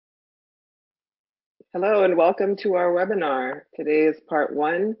Hello and welcome to our webinar. Today is part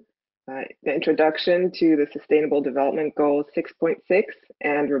one, the introduction to the Sustainable Development Goal 6.6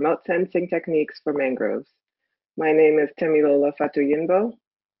 and remote sensing techniques for mangroves. My name is Temilola Fatuyinbo.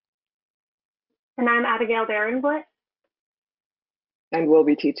 And I'm Abigail Barenblit. And we'll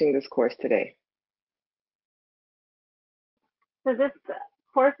be teaching this course today. So this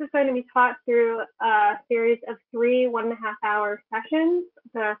course is going to be taught through a series of 3 1.5-hour sessions.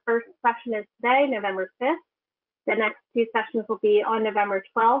 The first session is today, November 5th. The next 2 sessions will be on November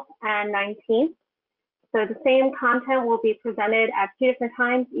 12th and 19th. So the same content will be presented at 2 different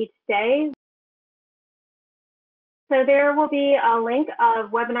times each day. So there will be a link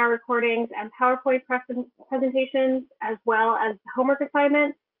of webinar recordings and PowerPoint presentations, as well as homework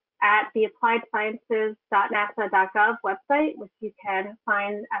assignments at the appliedsciences.nasa.gov website, which you can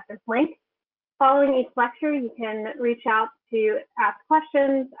find at this link. Following each lecture, you can reach out to ask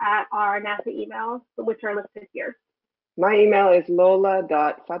questions at our NASA emails, which are listed here. My email is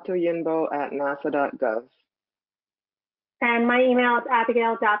lola.fatuyinbo@nasa.gov. And my email is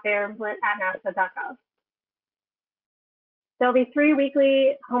abigail.barenblit@nasa.gov. There'll be 3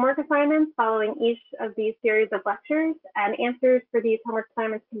 weekly homework assignments following each of these series of lectures, and answers for these homework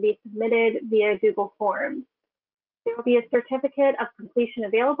assignments can be submitted via Google Forms. There will be a certificate of completion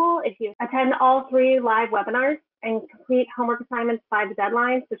available if you attend all 3 live webinars and complete homework assignments by the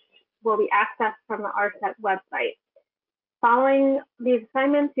deadlines, which will be accessed from the ARSET website. Following these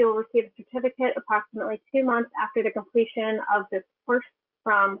assignments, you will receive a certificate approximately 2 months after the completion of this course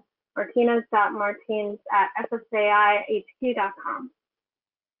from martinez.martins@ssjaihq.com.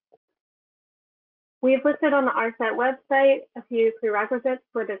 We've listed on the ARSET website a few prerequisites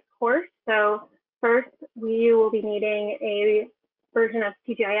for this course. So first, you will be needing a version of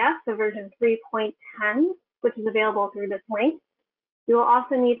QGIS, so version 3.10, which is available through this link. You will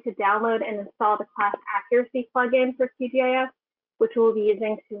also need to download and install the class accuracy plugin for QGIS, which we'll be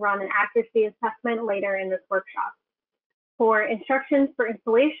using to run an accuracy assessment later in this workshop. For instructions for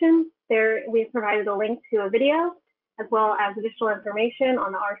installation, we've provided a link to a video, as well as additional information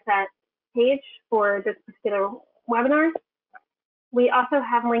on the ARSET page for this particular webinar. We also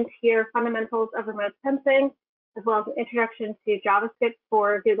have linked here fundamentals of remote sensing, as well as an introduction to JavaScript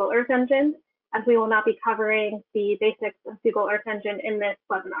for Google Earth Engine, as we will not be covering the basics of Google Earth Engine in this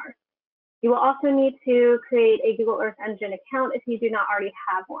webinar. You will also need to create a Google Earth Engine account if you do not already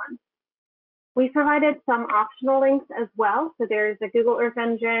have one. We provided some optional links as well. So there's a Google Earth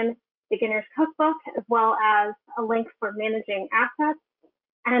Engine beginner's cookbook, as well as a link for managing assets.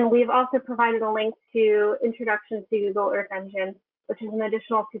 And we've also provided a link to Introduction to Google Earth Engine, which is an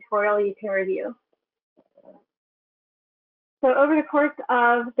additional tutorial you can review. So over the course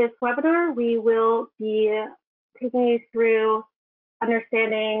of this webinar, we will be taking you through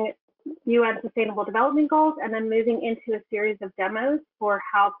understanding UN Sustainable Development Goals, and then moving into a series of demos for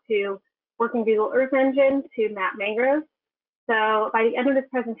how to work in Google Earth Engine to map mangroves. So by the end of this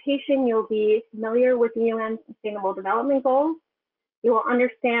presentation, you'll be familiar with the UN Sustainable Development Goals. You will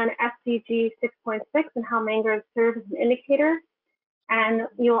understand SDG 6.6 and how mangroves serve as an indicator. And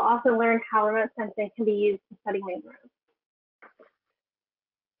you will also learn how remote sensing can be used to study mangroves.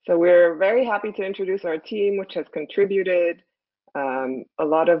 So we're very happy to introduce our team, which has contributed a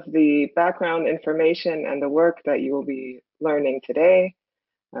lot of the background information and the work that you will be learning today.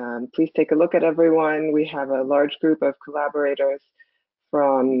 Please take a look at everyone. We have a large group of collaborators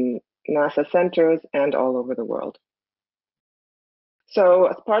from NASA centers and all over the world. So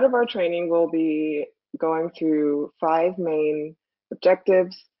as part of our training, we'll be going through 5 main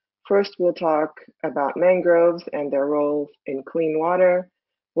objectives. First, we'll talk about mangroves and their roles in clean water.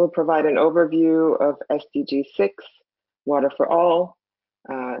 We'll provide an overview of SDG 6, Water for All.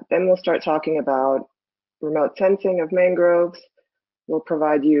 Then we'll start talking about remote sensing of mangroves. We'll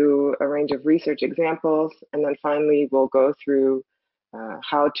provide you a range of research examples, and then finally we'll go through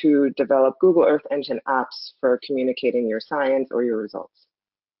how to develop Google Earth Engine apps for communicating your science or your results.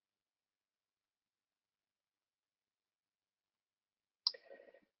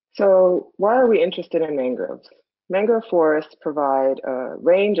 So why are we interested in mangroves? Mangrove forests provide a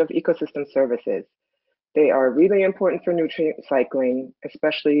range of ecosystem services. They are really important for nutrient cycling,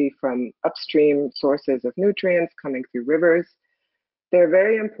 especially from upstream sources of nutrients coming through rivers. They're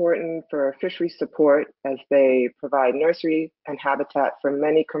very important for fishery support as they provide nursery and habitat for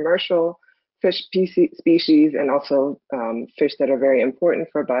many commercial fish species and also fish that are very important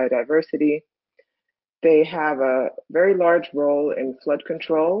for biodiversity. They have a very large role in flood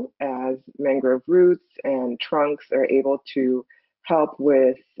control, as mangrove roots and trunks are able to help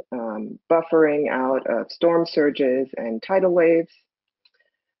with buffering out of storm surges and tidal waves.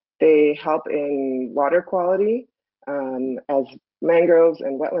 They help in water quality, as mangroves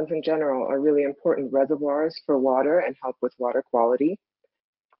and wetlands in general are really important reservoirs for water and help with water quality.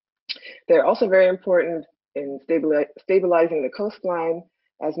 They're also very important in stabilizing the coastline,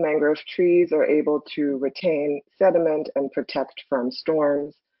 as mangrove trees are able to retain sediment and protect from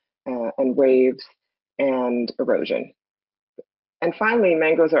storms and waves and erosion. And finally,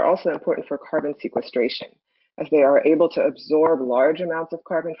 mangroves are also important for carbon sequestration, as they are able to absorb large amounts of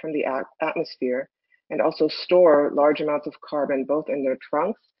carbon from the atmosphere and also store large amounts of carbon both in their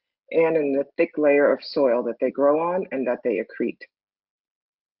trunks and in the thick layer of soil that they grow on and that they accrete.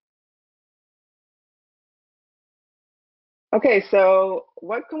 Okay, so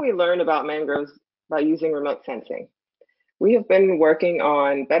what can we learn about mangroves by using remote sensing? We have been working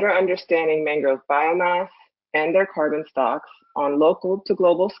on better understanding mangrove biomass and their carbon stocks on local to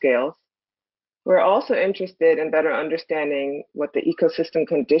global scales. We're also interested in better understanding what the ecosystem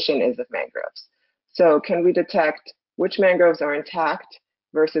condition is of mangroves. So can we detect which mangroves are intact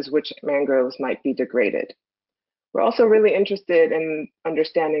versus which mangroves might be degraded? We're also really interested in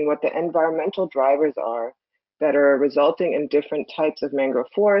understanding what the environmental drivers are that are resulting in different types of mangrove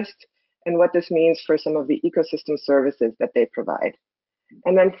forest and what this means for some of the ecosystem services that they provide.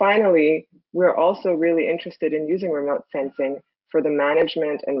 And then finally, we're also really interested in using remote sensing for the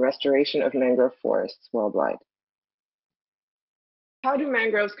management and restoration of mangrove forests worldwide. How do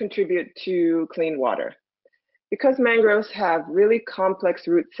mangroves contribute to clean water? Because mangroves have really complex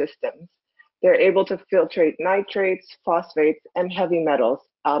root systems, they're able to filtrate nitrates, phosphates, and heavy metals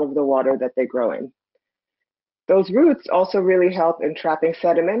out of the water that they grow in. Those roots also really help in trapping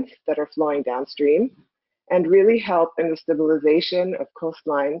sediments that are flowing downstream and really help in the stabilization of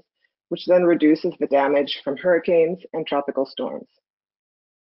coastlines, which then reduces the damage from hurricanes and tropical storms.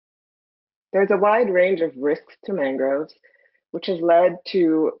 There's a wide range of risks to mangroves, which has led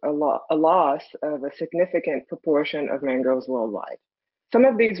to a loss of a significant proportion of mangroves worldwide. Some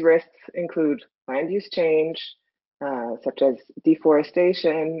of these risks include land use change, such as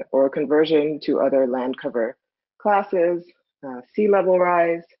deforestation or conversion to other land cover classes, sea level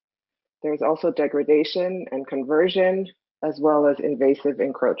rise. There's also degradation and conversion, as well as invasive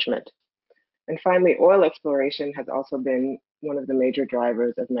encroachment. And finally, oil exploration has also been one of the major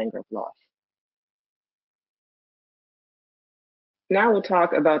drivers of mangrove loss. Now we'll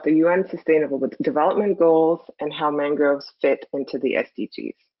talk about the UN Sustainable Development Goals and how mangroves fit into the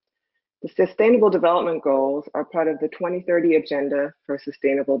SDGs. The Sustainable Development Goals are part of the 2030 Agenda for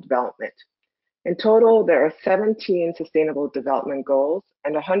Sustainable Development. In total, there are 17 Sustainable Development Goals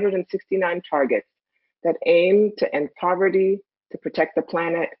and 169 targets that aim to end poverty, to protect the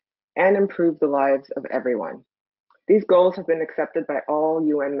planet, and improve the lives of everyone. These goals have been accepted by all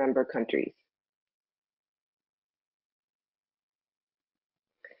UN member countries.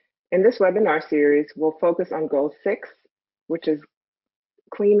 In this webinar series, we'll focus on Goal 6, which is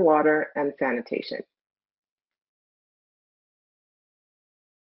clean water and sanitation.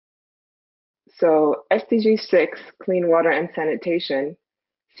 So SDG 6, clean water and sanitation,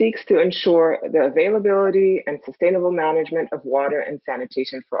 seeks to ensure the availability and sustainable management of water and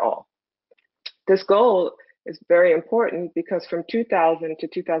sanitation for all. This goal is very important because from 2000 to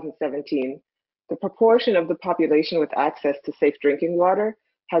 2017, the proportion of the population with access to safe drinking water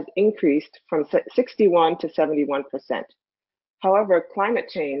has increased from 61 to 71%. However, climate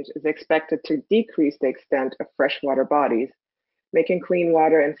change is expected to decrease the extent of freshwater bodies, making clean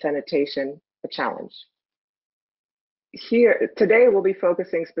water and sanitation a challenge. Here, today we'll be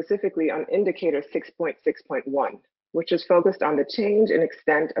focusing specifically on indicator 6.6.1, which is focused on the change in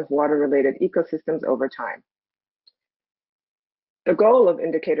extent of water-related ecosystems over time. The goal of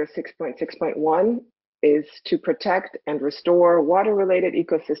indicator 6.6.1 is to protect and restore water-related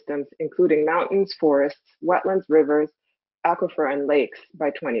ecosystems, including mountains, forests, wetlands, rivers, aquifer, and lakes by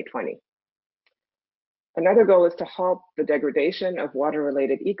 2020. Another goal is to halt the degradation of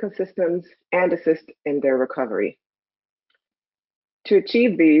water-related ecosystems and assist in their recovery. To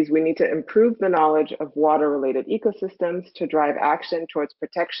achieve these, we need to improve the knowledge of water-related ecosystems to drive action towards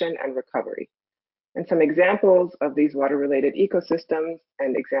protection and recovery. And some examples of these water-related ecosystems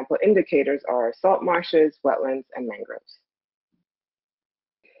and example indicators are salt marshes, wetlands, and mangroves.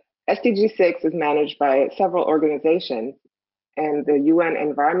 SDG 6 is managed by several organizations, and the UN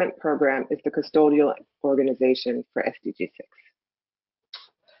Environment Program is the custodial organization for SDG 6.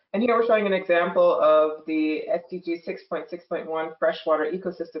 And here we're showing an example of the SDG 6.6.1 Freshwater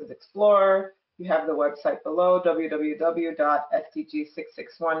Ecosystems Explorer. You have the website below,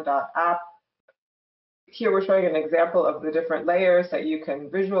 www.sdg661.app. Here we're showing an example of the different layers that you can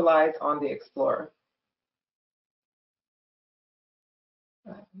visualize on the Explorer.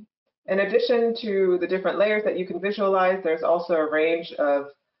 In addition to the different layers that you can visualize, there's also a range of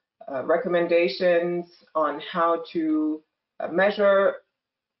recommendations on how to measure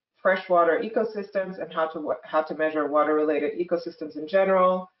freshwater ecosystems and how to measure water-related ecosystems in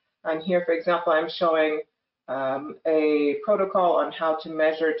general. And here, for example, I'm showing a protocol on how to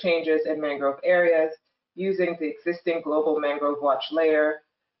measure changes in mangrove areas using the existing global mangrove watch layer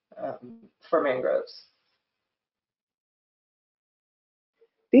for mangroves.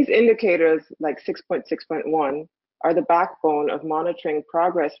 These indicators, like 6.6.1, are the backbone of monitoring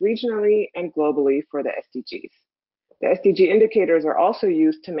progress regionally and globally for the SDGs. The SDG indicators are also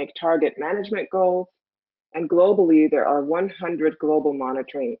used to make target management goals, and globally there are 100 global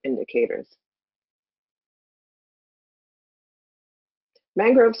monitoring indicators.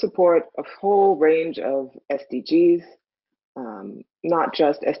 Mangroves support a whole range of SDGs, not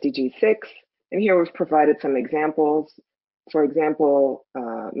just SDG 6, and here we've provided some examples. For example,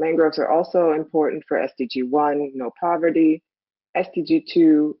 mangroves are also important for SDG 1, no poverty, SDG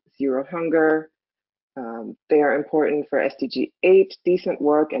 2, zero hunger. They are important for SDG 8, decent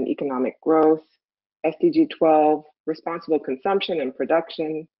work and economic growth, SDG 12, responsible consumption and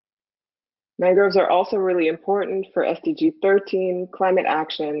production. Mangroves are also really important for SDG 13, climate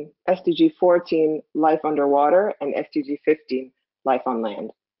action, SDG 14, life underwater, and SDG 15, life on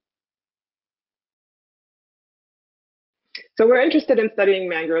land. So we're interested in studying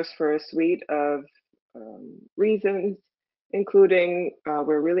mangroves for a suite of reasons, including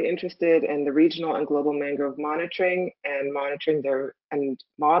we're really interested in the regional and global mangrove monitoring and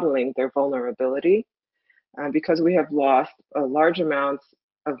modeling their vulnerability. Because we have lost large amounts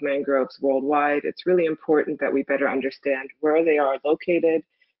of mangroves worldwide, it's really important that we better understand where they are located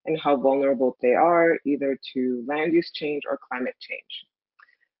and how vulnerable they are, either to land use change or climate change.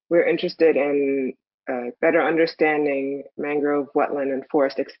 We're interested in better understanding mangrove, wetland, and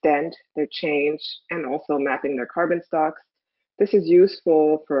forest extent, their change, and also mapping their carbon stocks. This is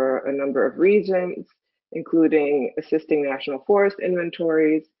useful for a number of reasons, including assisting national forest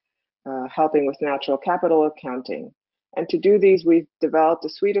inventories, helping with natural capital accounting. And to do these, we've developed a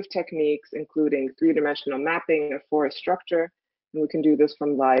suite of techniques, including three-dimensional mapping of forest structure, and we can do this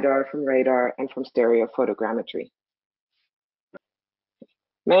from LiDAR, from radar, and from stereophotogrammetry.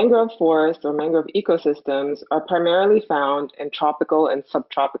 Mangrove forests or mangrove ecosystems are primarily found in tropical and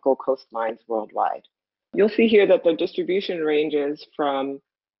subtropical coastlines worldwide. You'll see here that the distribution ranges from,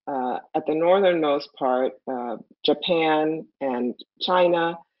 at the northernmost part, Japan and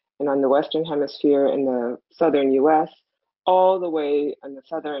China, and on the Western Hemisphere in the southern US, all the way in the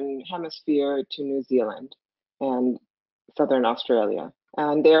southern hemisphere to New Zealand and southern Australia.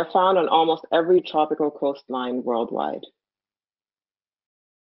 And they are found on almost every tropical coastline worldwide.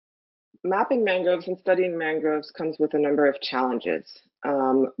 Mapping mangroves and studying mangroves comes with a number of challenges,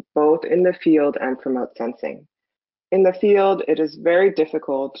 both in the field and for remote sensing. In the field, it is very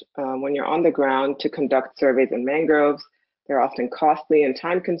difficult when you're on the ground to conduct surveys in mangroves. They're often costly and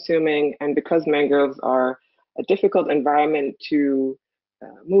time-consuming, and because mangroves are a difficult environment to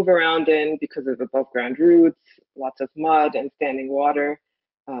move around in because of above-ground roots, lots of mud and standing water,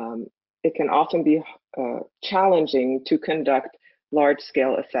 it can often be challenging to conduct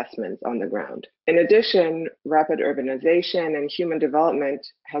large-scale assessments on the ground. In addition, rapid urbanization and human development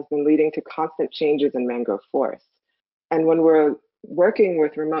has been leading to constant changes in mangrove forests. And when we're working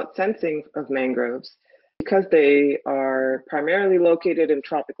with remote sensing of mangroves, because they are primarily located in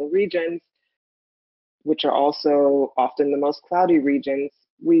tropical regions, which are also often the most cloudy regions,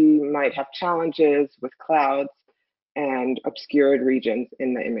 we might have challenges with clouds and obscured regions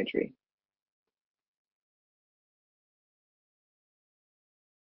in the imagery.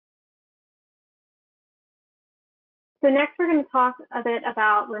 So next we're going to talk a bit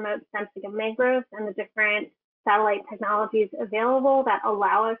about remote sensing of mangroves and the different satellite technologies available that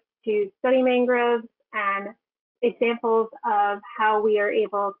allow us to study mangroves and examples of how we are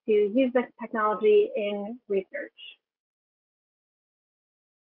able to use this technology in research.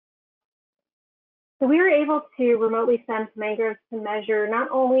 So we are able to remotely sense mangroves to measure not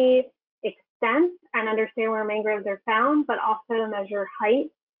only extent and understand where mangroves are found, but also to measure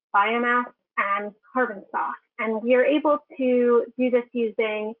height, biomass, and carbon stock. And we are able to do this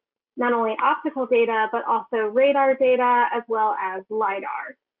using not only optical data, but also radar data, as well as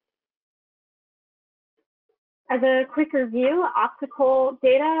LiDAR. As a quick review, optical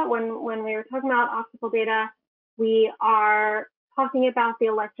data, when we were talking about optical data, we are talking about the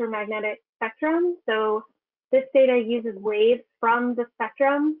electromagnetic spectrum. So this data uses waves from the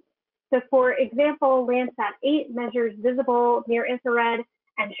spectrum. So for example, Landsat 8 measures visible near infrared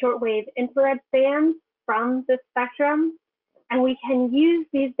and shortwave infrared bands from the spectrum. And we can use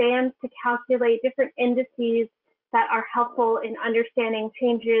these bands to calculate different indices that are helpful in understanding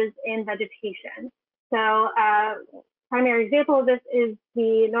changes in vegetation. So a primary example of this is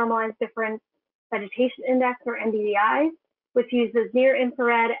the Normalized Difference Vegetation Index, or NDVI, which uses near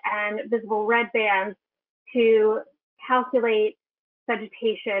infrared and visible red bands to calculate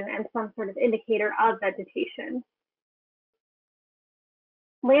vegetation and some sort of indicator of vegetation.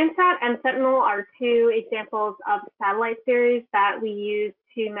 Landsat and Sentinel are two examples of satellite series that we use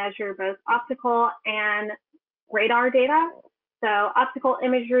to measure both optical and radar data. So optical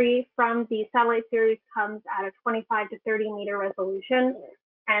imagery from the satellite series comes at a 25 to 30 meter resolution,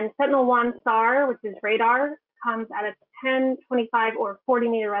 and Sentinel-1 SAR, which is radar, comes at a 10, 25, or 40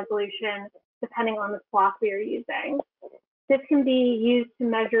 meter resolution, depending on the swath we are using. This can be used to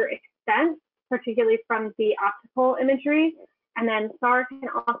measure extent, particularly from the optical imagery, and then SAR can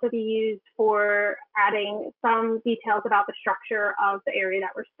also be used for adding some details about the structure of the area that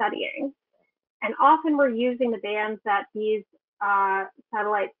we're studying. And often we're using the bands that these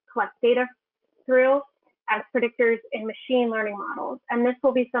satellites collect data through as predictors in machine learning models. And this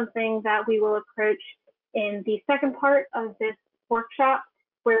will be something that we will approach in the second part of this workshop,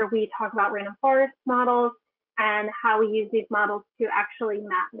 where we talk about random forest models and how we use these models to actually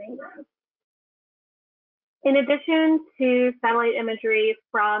map mangroves. In addition to satellite imagery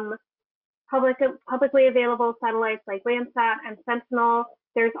from publicly available satellites like Landsat and Sentinel,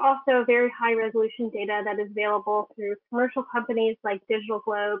 there's also very high resolution data that is available through commercial companies like Digital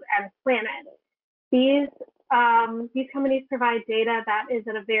Globe and Planet. These companies provide data that is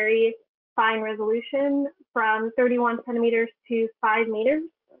at a very fine resolution from 31 centimeters to 5 meters,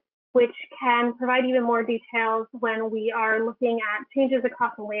 which can provide even more details when we are looking at changes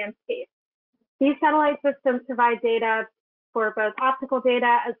across the landscape. These satellite systems provide data for both optical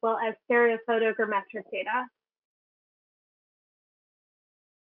data as well as stereophotogrammetric data.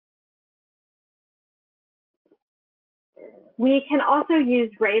 We can also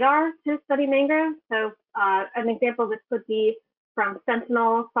use radar to study mangroves. So an example of this would be from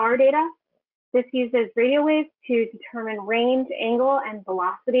Sentinel SAR data. This uses radio waves to determine range, angle, and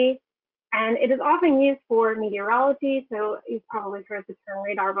velocity. And it is often used for meteorology. So you've probably heard the term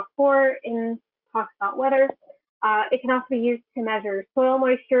radar before in talks about weather. It can also be used to measure soil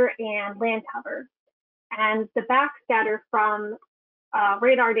moisture and land cover. And the backscatter from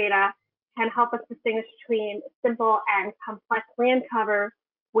radar data can help us distinguish between simple and complex land cover,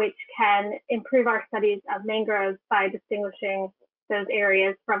 which can improve our studies of mangroves by distinguishing those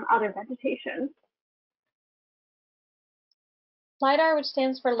areas from other vegetation. LiDAR, which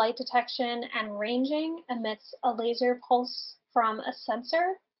stands for light detection and ranging, emits a laser pulse from a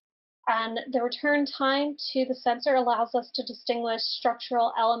sensor, and the return time to the sensor allows us to distinguish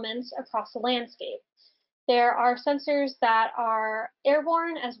structural elements across the landscape. There are sensors that are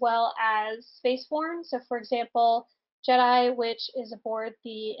airborne as well as spaceborne. So for example, JEDI, which is aboard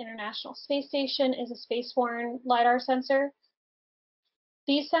the International Space Station, is a spaceborne LiDAR sensor.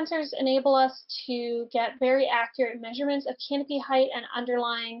 These sensors enable us to get very accurate measurements of canopy height and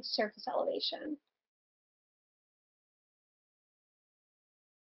underlying surface elevation.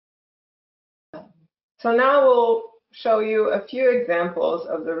 So now we'll show you a few examples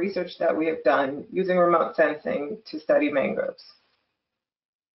of the research that we have done using remote sensing to study mangroves.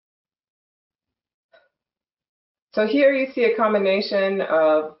 So here you see a combination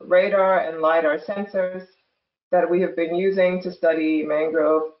of radar and LiDAR sensors that we have been using to study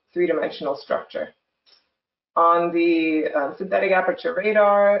mangrove three-dimensional structure. On the synthetic aperture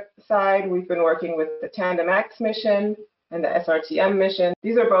radar side, we've been working with the TandemX mission and the SRTM mission.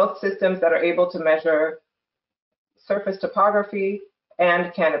 These are both systems that are able to measure surface topography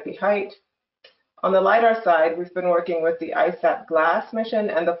and canopy height. On the LiDAR side, we've been working with the ISAT GLASS mission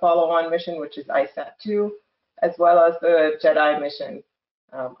and the follow-on mission, which is ISAT-2, as well as the JEDI mission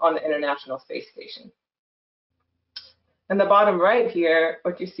on the International Space Station. In the bottom right here,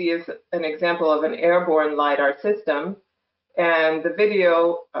 what you see is an example of an airborne LiDAR system, and the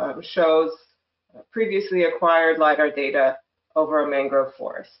video shows previously acquired LiDAR data over a mangrove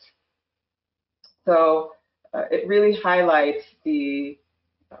forest. So it really highlights the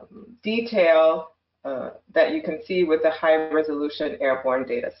detail that you can see with the high-resolution airborne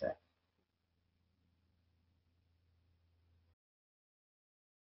data set.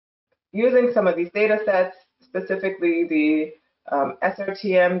 Using some of these data sets, specifically the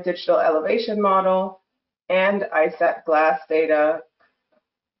SRTM digital elevation model and ISAT GLASS data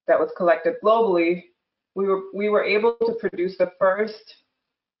that was collected globally, we were able to produce the first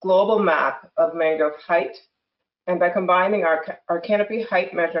global map of mangrove height. And by combining our canopy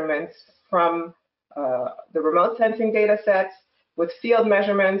height measurements from the remote sensing data sets with field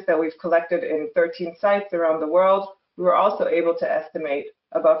measurements that we've collected in 13 sites around the world. We were also able to estimate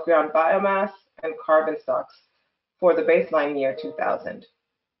above ground biomass and carbon stocks for the baseline year 2000.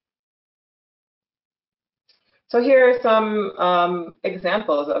 So here are some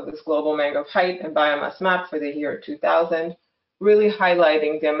examples of this global mangrove height and biomass map for the year 2000, really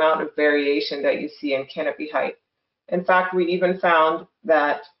highlighting the amount of variation that you see in canopy height. In fact, we even found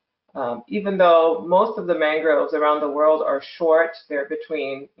that even though most of the mangroves around the world are short, they're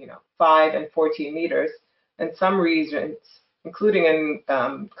between 5 and 14 meters, in some regions, including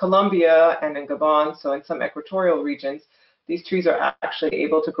in Colombia and in Gabon, so in some equatorial regions, these trees are actually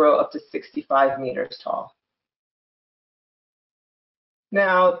able to grow up to 65 meters tall.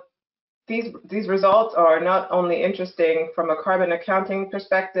 Now, these results are not only interesting from a carbon accounting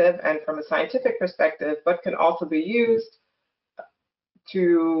perspective and from a scientific perspective, but can also be used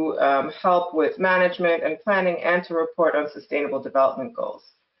to help with management and planning and to report on sustainable development goals.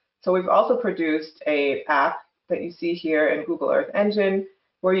 So we've also produced an app that you see here in Google Earth Engine,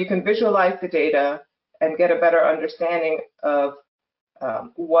 where you can visualize the data and get a better understanding of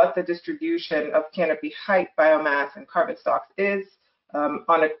what the distribution of canopy height, biomass, and carbon stocks is on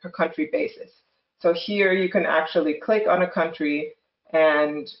a per country basis. So here you can actually click on a country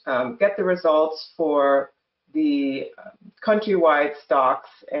and get the results for the countrywide stocks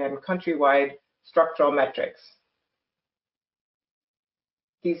and countrywide structural metrics.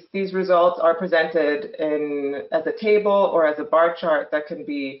 These results are presented as a table or as a bar chart that can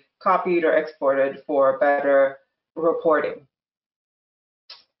be copied or exported for better reporting.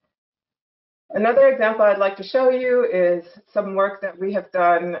 Another example I'd like to show you is some work that we have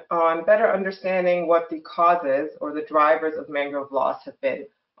done on better understanding what the causes or the drivers of mangrove loss have been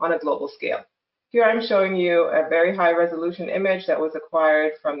on a global scale. Here I'm showing you a very high resolution image that was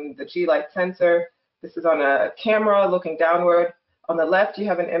acquired from the G-Light sensor. This is on a camera looking downward. On the left, you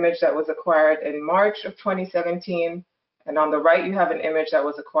have an image that was acquired in March of 2017. And on the right, you have an image that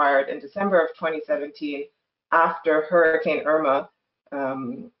was acquired in December of 2017 after Hurricane Irma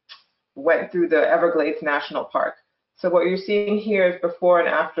went through the Everglades National Park. So what you're seeing here is before and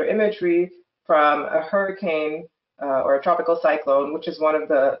after imagery from a hurricane or a tropical cyclone, which is one of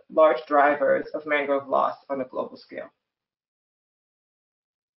the large drivers of mangrove loss on a global scale.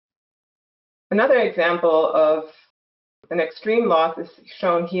 Another example of an extreme loss is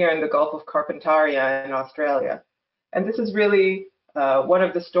shown here in the Gulf of Carpentaria in Australia. And this is really one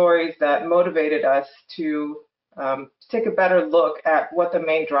of the stories that motivated us to take a better look at what the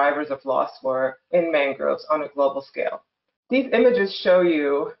main drivers of loss were in mangroves on a global scale. These images show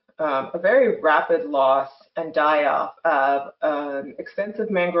you a very rapid loss and die-off of an extensive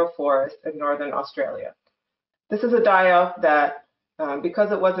mangrove forest in northern Australia. This is a die-off that,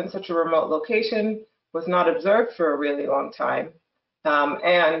 because it was in such a remote location, was not observed for a really long time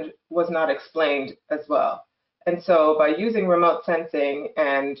and was not explained as well. And so by using remote sensing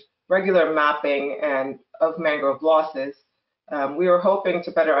and regular mapping of mangrove losses, we were hoping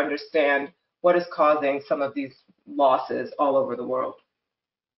to better understand what is causing some of these losses all over the world.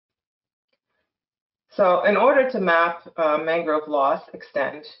 So in order to map mangrove loss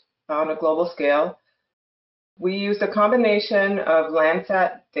extent on a global scale, we used a combination of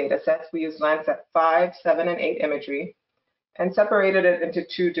Landsat data sets. We used Landsat 5, 7, and 8 imagery and separated it into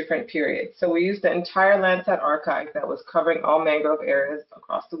 2 different periods. So we used the entire Landsat archive that was covering all mangrove areas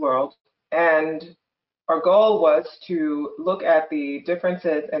across the world. And our goal was to look at the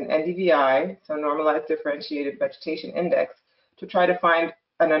differences in NDVI, so normalized differentiated vegetation index, to try to find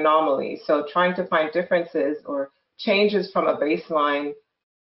an anomaly. So trying to find differences or changes from a baseline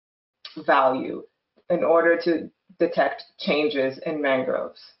value in order to detect changes in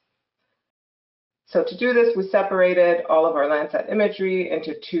mangroves. So to do this, we separated all of our Landsat imagery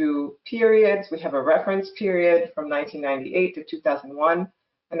into 2 periods. We have a reference period from 1998 to 2001,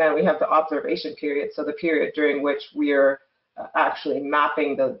 and then we have the observation period, so the period during which we're actually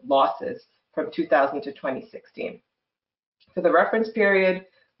mapping the losses from 2000 to 2016. For the reference period,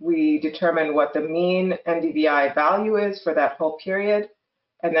 we determine what the mean NDVI value is for that whole period,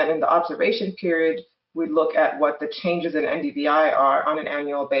 and then in the observation period, we look at what the changes in NDVI are on an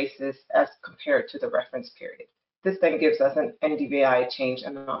annual basis as compared to the reference period. This then gives us an NDVI change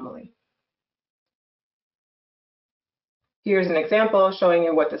anomaly. Here's an example showing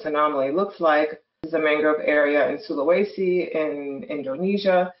you what this anomaly looks like. This is a mangrove area in Sulawesi in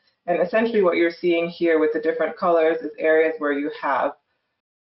Indonesia. And essentially what you're seeing here with the different colors is areas where you have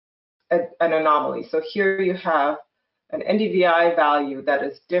an anomaly. So here you have an NDVI value that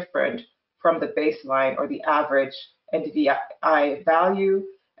is different from the baseline or the average NDVI value.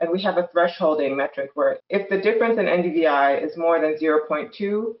 and we have a thresholding metric where if the difference in NDVI is more than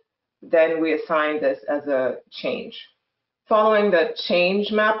 0.2, then we assign this as a change. Following the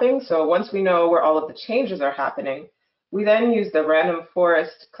change mapping, so once we know where all of the changes are happening, we then use the random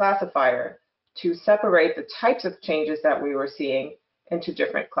forest classifier to separate the types of changes that we were seeing into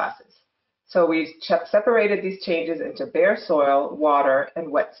different classes. So we separated these changes into bare soil, water, and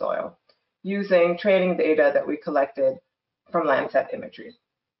wet soil using training data that we collected from Landsat imagery.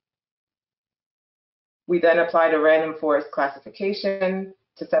 We then applied a random forest classification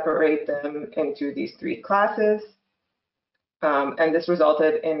to separate them into these three classes. And this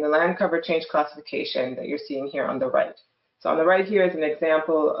resulted in the land cover change classification that you're seeing here on the right. So on the right here is an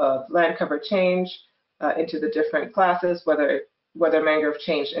example of land cover change into the different classes, whether mangrove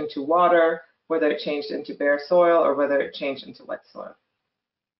changed into water, whether it changed into bare soil, or whether it changed into wet soil.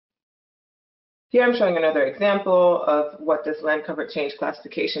 Here I'm showing another example of what this land cover change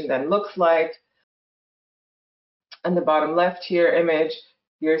classification then looks like. On the bottom left here image,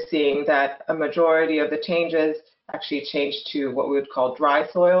 you're seeing that a majority of the changes actually changed to what we would call dry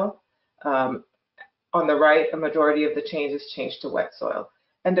soil. On the right, a majority of the changes changed to wet soil.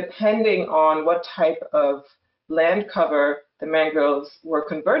 And depending on what type of land cover the mangroves were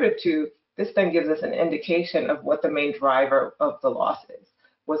converted to, this then gives us an indication of what the main driver of the loss is.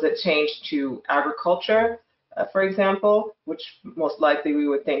 Was it changed to agriculture, for example, which most likely we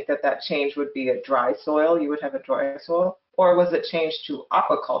would think that that change would be a dry soil, you would have a dry soil, or was it changed to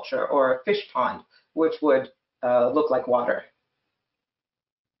aquaculture or a fish pond, which would look like water?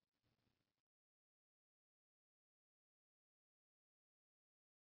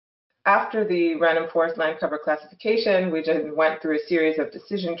 After the random forest land cover classification, we just went through a series of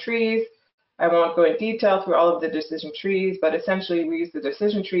decision trees. I won't go in detail through all of the decision trees, but essentially we use the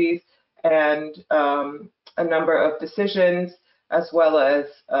decision trees and a number of decisions, as well as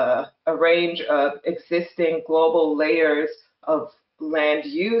a range of existing global layers of land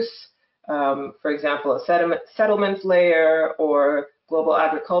use, for example, a settlements layer or global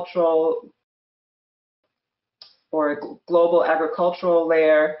agricultural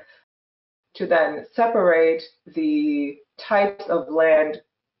layer, to then separate the types of land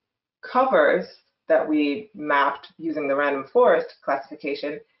covers that we mapped using the random forest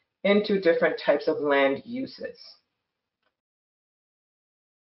classification into different types of land uses.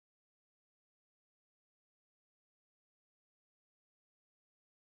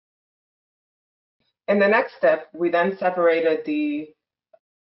 In the next step, we then separated the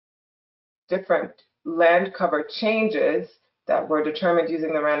different land cover changes that were determined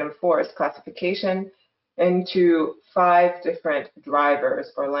using the random forest classification into 5 different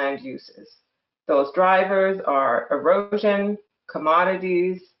drivers or land uses. Those drivers are erosion,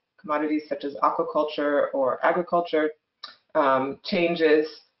 commodities such as aquaculture or agriculture, changes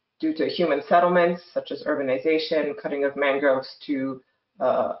due to human settlements such as urbanization, cutting of mangroves to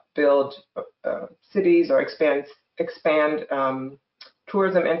build cities or expand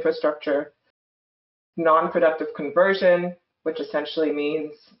tourism infrastructure, non-productive conversion, which essentially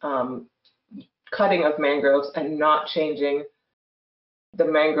means cutting of mangroves and not changing the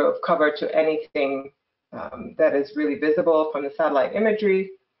mangrove cover to anything that is really visible from the satellite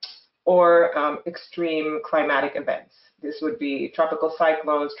imagery, or extreme climatic events. This would be tropical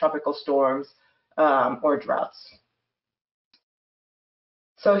cyclones, tropical storms, or droughts.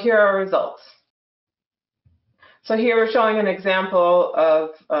 So here are our results. So here we're showing an example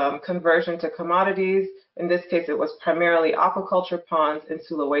of conversion to commodities. In this case, it was primarily aquaculture ponds in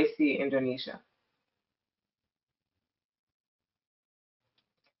Sulawesi, Indonesia.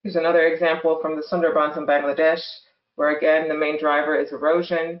 Here's another example from the Sundarbans in Bangladesh, where again, the main driver is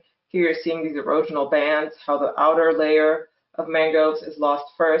erosion. Here you're seeing these erosional bands, how the outer layer of mangroves is lost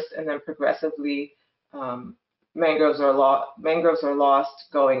first, and then progressively mangroves are lost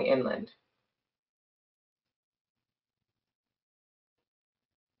going inland.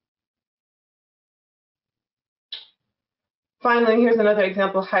 Finally, here's another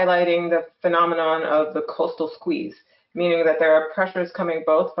example highlighting the phenomenon of the coastal squeeze, meaning that there are pressures coming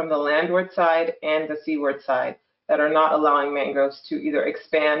both from the landward side and the seaward side that are not allowing mangroves to either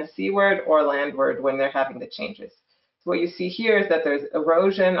expand seaward or landward when they're having the changes. So what you see here is that there's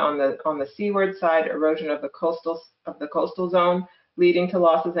erosion on the seaward side, erosion of the coastal zone, leading to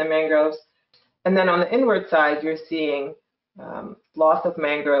losses in mangroves. And then on the inward side, you're seeing loss of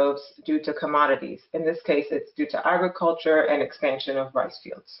mangroves due to commodities. In this case, it's due to agriculture and expansion of rice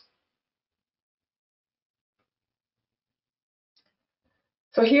fields.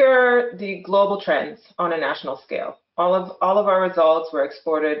 So here are the global trends on a national scale. All of our results were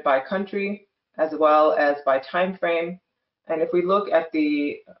exported by country as well as by time frame. And if we look at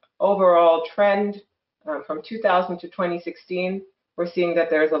the overall trend from 2000 to 2016, we're seeing that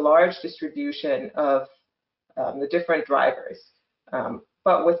there's a large distribution of the different drivers,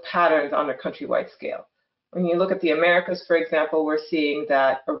 but with patterns on a countrywide scale. When you look at the Americas, for example, we're seeing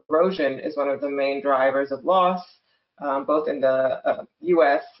that erosion is one of the main drivers of loss, both in the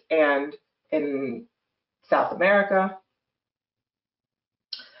US and in South America.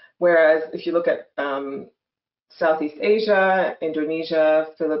 Whereas if you look at Southeast Asia, Indonesia,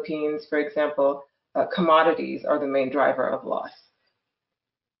 Philippines, for example, commodities are the main driver of loss.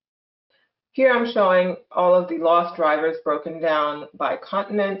 Here I'm showing all of the loss drivers broken down by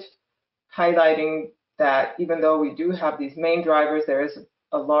continent, highlighting that even though we do have these main drivers, there is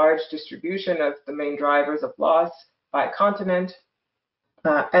a large distribution of the main drivers of loss by continent.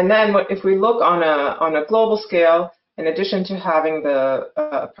 And then if we look on a global scale, in addition to having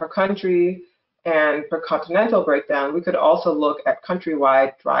the per country and per continental breakdown, we could also look at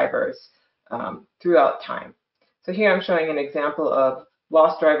countrywide drivers throughout time. So here I'm showing an example of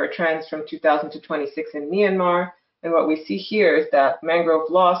loss driver trends from 2000 to 26 in Myanmar. And what we see here is that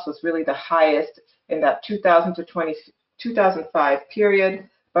mangrove loss was really the highest in that 2000 to 2005 period,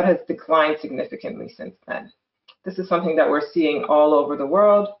 but has declined significantly since then. This is something that we're seeing all over the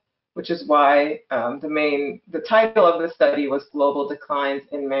world, which is why the title of the study was Global Declines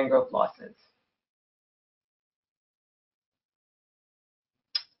in Mangrove Losses.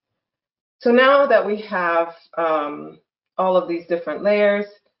 So now that we have all of these different layers,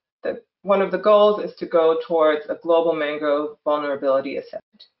 one of the goals is to go towards a global mangrove vulnerability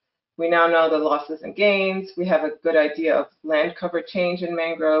assessment. We now know the losses and gains. We have a good idea of land cover change in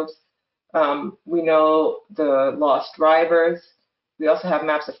mangroves. We know the loss drivers. We also have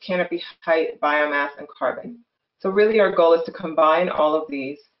maps of canopy height, biomass, and carbon. So really our goal is to combine all of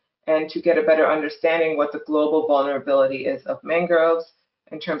these and to get a better understanding what the global vulnerability is of mangroves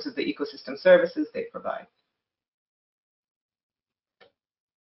in terms of the ecosystem services they provide.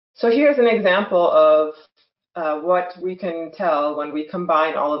 So here's an example of what we can tell when we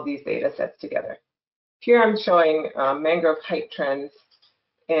combine all of these data sets together. Here I'm showing mangrove height trends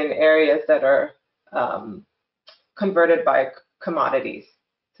in areas that are converted by commodities.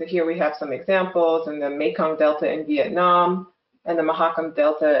 So here we have some examples in the Mekong Delta in Vietnam and the Mahakam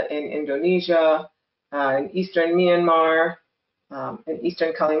Delta in Indonesia, in eastern Myanmar, in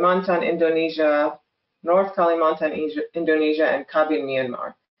eastern Kalimantan, Indonesia, North Kalimantan, Indonesia, and Kabin,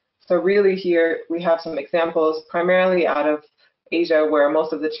 Myanmar. So really here we have some examples primarily out of Asia where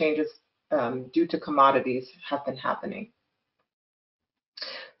most of the changes due to commodities have been happening.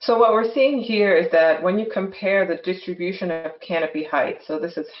 So what we're seeing here is that when you compare the distribution of canopy height, so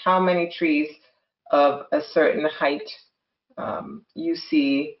this is how many trees of a certain height you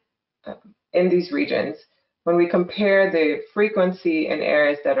see in these regions, when we compare the frequency in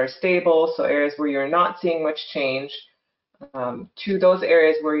areas that are stable, so areas where you're not seeing much change, to those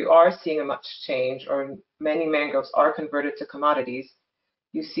areas where you are seeing a much change or many mangroves are converted to commodities,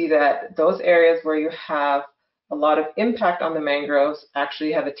 you see that those areas where you have a lot of impact on the mangroves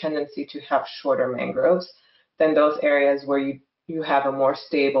actually have a tendency to have shorter mangroves than those areas where you have a more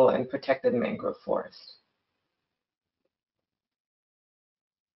stable and protected mangrove forest.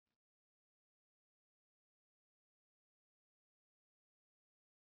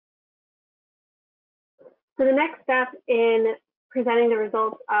 So the next step in presenting the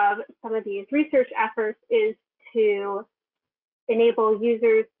results of some of these research efforts is to enable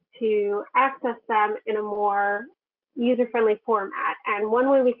users to access them in a more user-friendly format. And one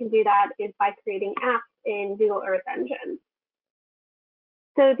way we can do that is by creating apps in Google Earth Engine.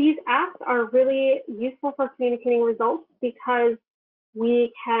 So these apps are really useful for communicating results because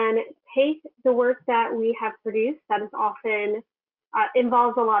we can take the work that we have produced that is often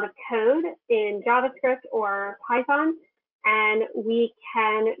involves a lot of code in JavaScript or Python, and we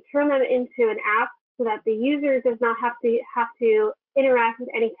can turn them into an app so that the user does not have to interact with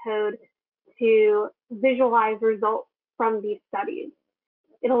any code to visualize results from these studies.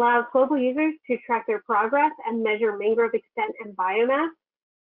 It allows global users to track their progress and measure mangrove extent and biomass.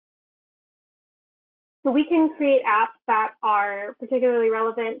 So we can create apps that are particularly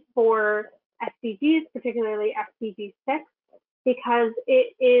relevant for SDGs, particularly SDG 6, because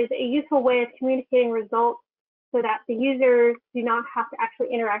it is a useful way of communicating results so that the users do not have to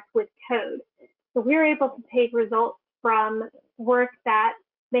actually interact with code. So we're able to take results from work that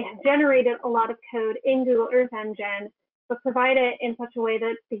may have generated a lot of code in Google Earth Engine, but provide it in such a way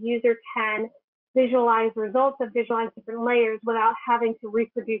that the user can visualize results of visualize different layers without having to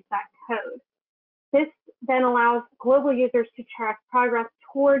reproduce that code. This then allows global users to track progress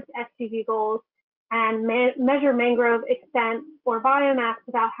towards SDG goals and measure mangrove extent or biomass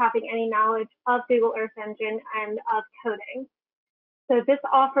without having any knowledge of Google Earth Engine and of coding. So this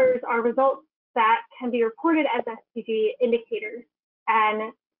offers our results that can be reported as SDG indicators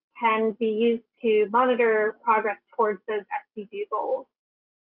and can be used to monitor progress towards those SDG goals.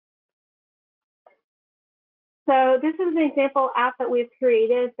 So this is an example app that we've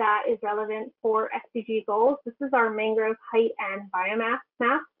created that is relevant for SDG goals. This is our mangrove height and biomass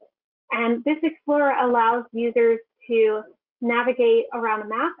map. And this Explorer allows users to navigate around a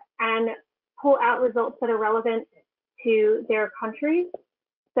map and pull out results that are relevant to their country.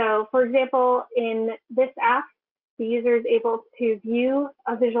 So for example, in this app, the user is able to view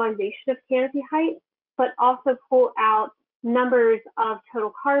a visualization of canopy height, but also pull out numbers of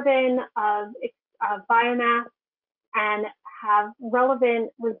total carbon, of biomass, and have relevant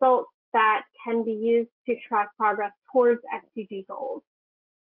results that can be used to track progress towards SDG goals.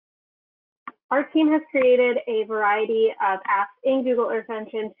 Our team has created a variety of apps in Google Earth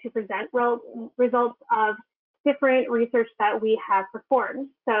Engine to present results of different research that we have performed.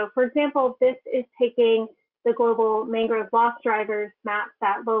 So for example, this is taking the global mangrove loss drivers map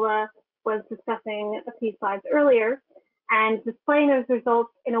that Lola was discussing a few slides earlier, and displaying those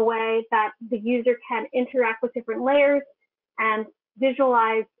results in a way that the user can interact with different layers and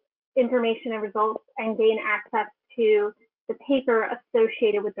visualize information and results and gain access to the paper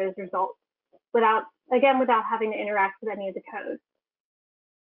associated with those results without having to interact with any of the code.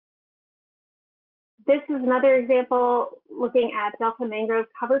 This is another example looking at delta mangrove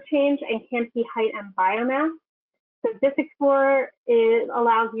cover change and canopy height and biomass. So this Explorer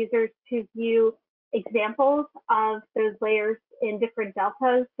allows users to view examples of those layers in different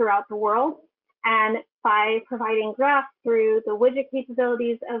deltas throughout the world. And by providing graphs through the widget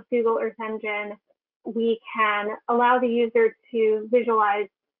capabilities of Google Earth Engine, we can allow the user to visualize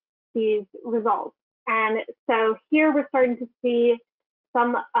these results. And so here we're starting to see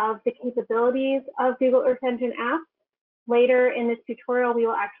some of the capabilities of Google Earth Engine apps. Later in this tutorial, we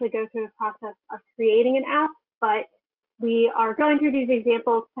will actually go through the process of creating an app, but we are going through these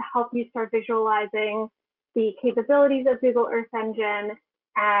examples to help you start visualizing the capabilities of Google Earth Engine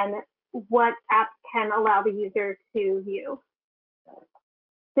and what apps can allow the user to view.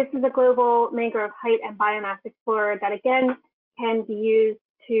 This is a global mangrove height and biomass explorer that again can be used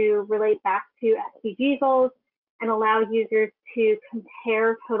to relate back to SDG goals and allow users to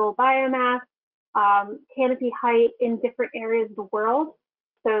compare total biomass, canopy height in different areas of the world.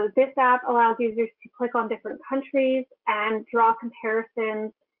 So this app allows users to click on different countries and draw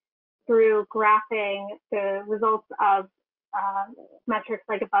comparisons through graphing the results of metrics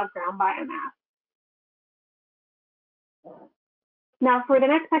like above ground biomass. Now for the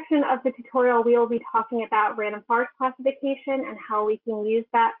next section of the tutorial, we will be talking about random forest classification and how we can use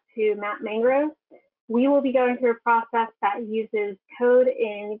that to map mangroves. We will be going through a process that uses code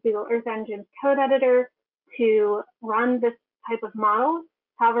in Google Earth Engine's code editor to run this type of model.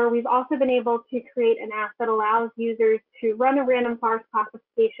 However, we've also been able to create an app that allows users to run a random forest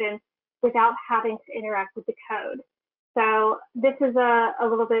classification without having to interact with the code. So this is a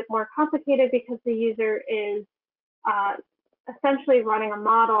little bit more complicated because the user is essentially running a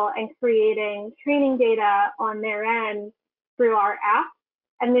model and creating training data on their end through our app.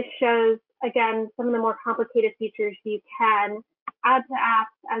 And this shows, again, some of the more complicated features you can add to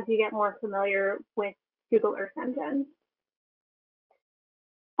apps as you get more familiar with Google Earth Engine.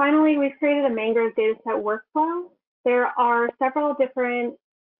 Finally, we've created a mangrove dataset workflow. There are several different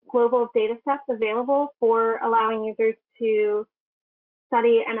global datasets available for allowing users to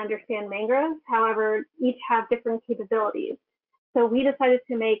study and understand mangroves. However, each have different capabilities. So we decided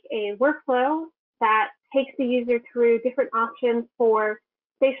to make a workflow that takes the user through different options for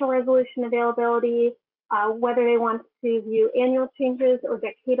spatial resolution availability, whether they want to view annual changes or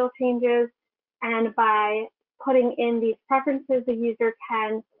decadal changes. And by putting in these preferences, the user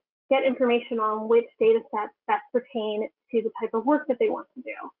can get information on which data sets best pertain to the type of work that they want to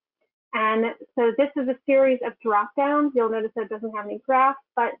do. And so this is a series of drop-downs. You'll notice that it doesn't have any graphs,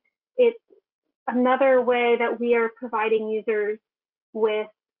 but it's another way that we are providing users with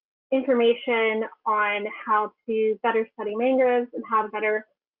information on how to better study mangroves and how to better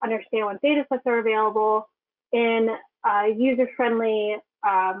understand what data sets are available in a user-friendly,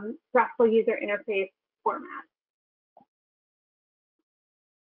 graphical user interface format.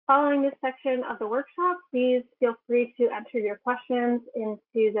 Following this section of the workshop, please feel free to enter your questions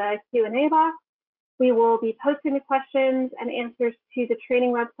into the Q&A box. We will be posting the questions and answers to the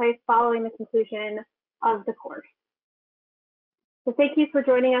training website following the conclusion of the course. So thank you for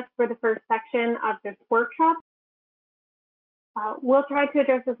joining us for the first section of this workshop. We'll try to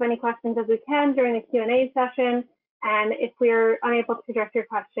address as many questions as we can during the Q&A session, and if we're unable to address your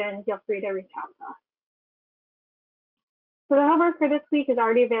question, feel free to reach out to us. So the homework for this week is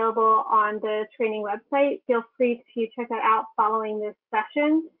already available on the training website. Feel free to check that out following this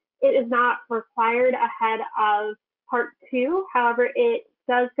session. It is not required ahead of part 2. However, it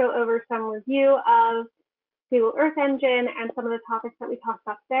does go over some review of Google Earth Engine and some of the topics that we talked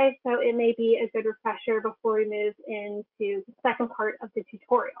about today. So it may be a good refresher before we move into the second part of the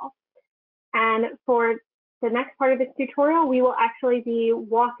tutorial. And for the next part of this tutorial, we will actually be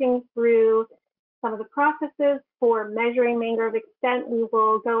walking through some of the processes for measuring mangrove extent. We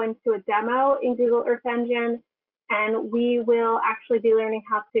will go into a demo in Google Earth Engine, and we will actually be learning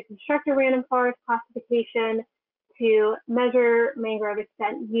how to construct a random forest classification to measure mangrove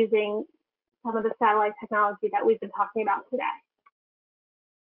extent using some of the satellite technology that we've been talking about today.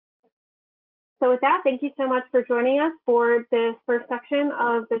 So with that, thank you so much for joining us for this first section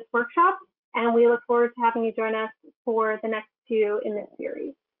of this workshop, and we look forward to having you join us for the next 2 in this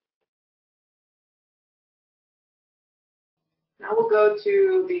series. Now we'll go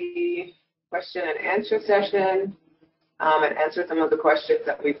to the question and answer session and answer some of the questions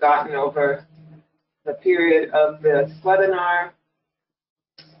that we've gotten over the period of this webinar.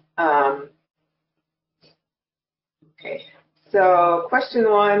 Okay, so question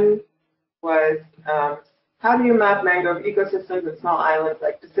 1 was, how do you map mangrove ecosystems in small islands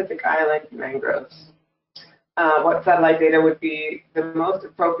like Pacific Island mangroves? What satellite data would be the most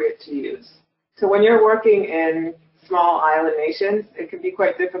appropriate to use? So when you're working in small island nations, it can be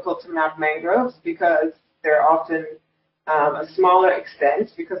quite difficult to map mangroves because they're often a smaller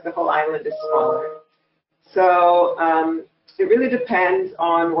extent because the whole island is smaller. So it really depends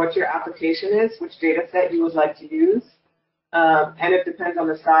on what your application is, which data set you would like to use, and it depends on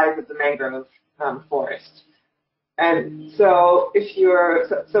the size of the mangrove forest. And so if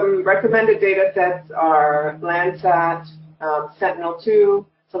some recommended data sets are Landsat, Sentinel-2.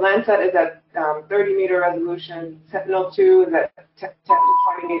 So Landsat is at 30-meter resolution, Sentinel-2 is at 10 to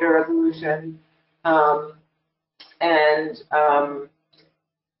 20-meter resolution,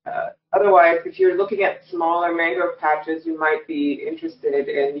 otherwise, if you're looking at smaller mangrove patches, you might be interested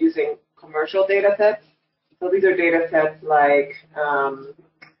in using commercial data sets. So these are data sets like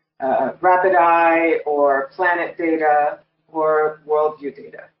RapidEye or Planet data or Worldview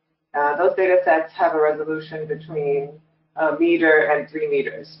data. Those data sets have a resolution between a meter and 3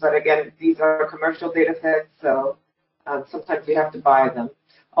 meters. But again, these are commercial data sets, so sometimes we have to buy them.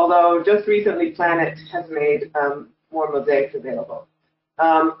 Although just recently, Planet has made more mosaics available.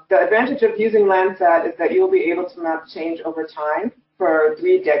 The advantage of using Landsat is that you'll be able to map change over time for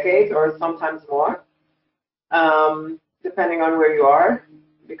 3 decades or sometimes more, depending on where you are,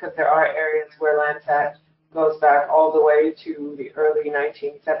 because there are areas where Landsat goes back all the way to the early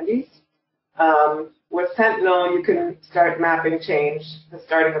 1970s. With Sentinel, you can start mapping change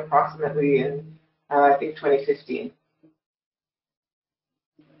starting approximately in, I think, 2015.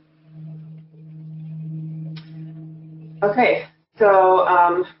 Okay,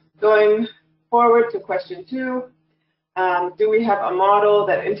 so going forward to question 2, do we have a model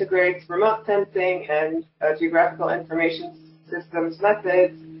that integrates remote sensing and geographical information systems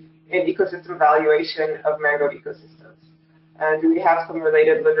methods in ecosystem valuation of mangrove ecosystems? And do we have some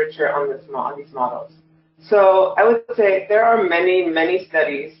related literature on these models? So I would say there are many, many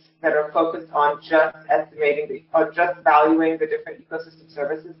studies that are focused on just just valuing the different ecosystem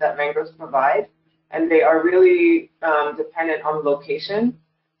services that mangroves provide, and they are really dependent on location.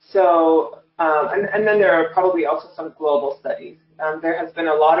 So, and then there are probably also some global studies. There has been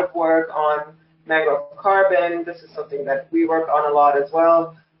a lot of work on mangrove carbon. This is something that we work on a lot as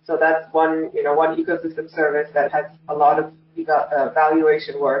well. So that's one ecosystem service that has a lot of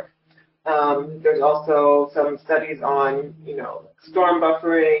valuation work. There's also some studies on, storm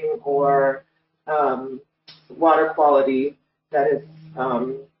buffering or water quality, that is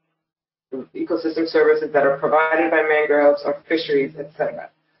ecosystem services that are provided by mangroves or fisheries, etc.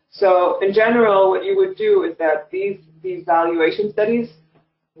 So in general, what you would do is that these valuation studies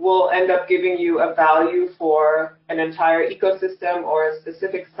will end up giving you a value for an entire ecosystem or a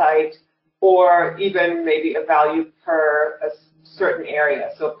specific site, or even maybe a value per a certain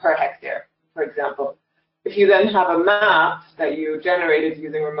area, so per hectare, for example. If you then have a map that you generated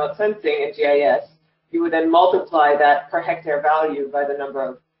using remote sensing and GIS, you would then multiply that per hectare value by the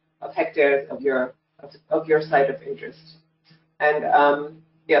number of hectares of your site of interest. And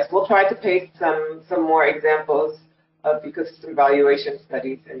yes, we'll try to paste some more examples of ecosystem valuation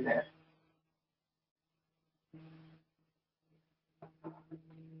studies in there.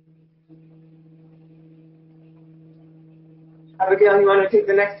 Abigail, you want to take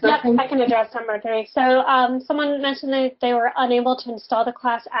the next question? Yep, I can address number 3. So someone mentioned that they were unable to install the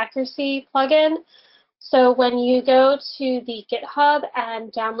class accuracy plugin. So when you go to the GitHub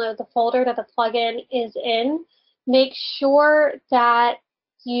and download the folder that the plugin is in, make sure that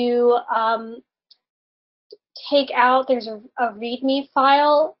you take out, there's a README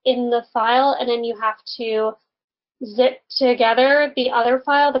file in the file, and then you have to zip together the other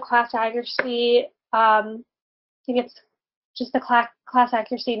file, the class accuracy, I think it's just the class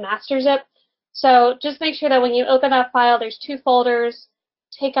accuracy master zip. So just make sure that when you open that file, there's 2 folders,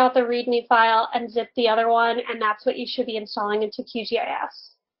 take out the README file and zip the other one, and that's what you should be installing into QGIS.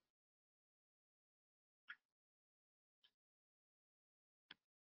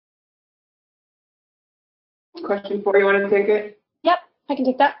 Question 4, you want to take it? Yep, I can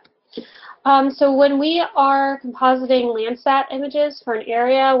take that. So when we are compositing Landsat images for an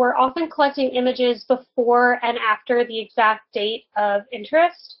area, we're often collecting images before and after the exact date of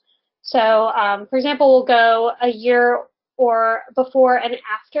interest. So for example, we'll go a year or before and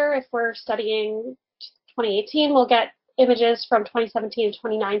after. If we're studying 2018, we'll get images from 2017 and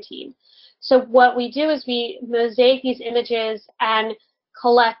 2019. So what we do is we mosaic these images and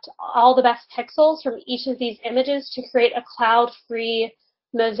collect all the best pixels from each of these images to create a cloud-free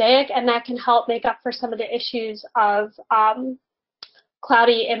mosaic, and that can help make up for some of the issues of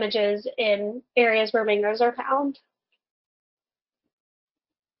cloudy images in areas where mangroves are found.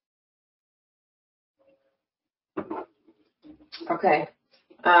 Okay.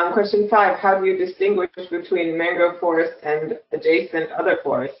 Question 5, how do you distinguish between mangrove forests and adjacent other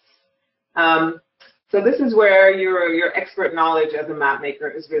forests? So this is where your expert knowledge as a map maker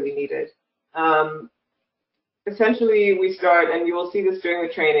is really needed. Essentially, we start, and you will see this during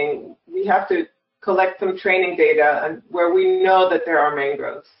the training, we have to collect some training data where we know that there are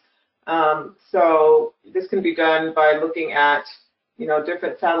mangroves. So this can be done by looking at,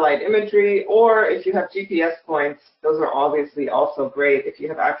 different satellite imagery, or if you have GPS points, those are obviously also great if you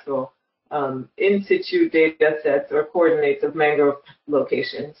have actual in situ data sets or coordinates of mangrove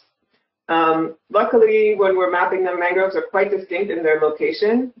locations. Luckily, when we're mapping them, mangroves are quite distinct in their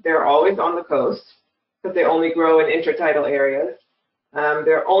location. They're always on the coast because they only grow in intertidal areas.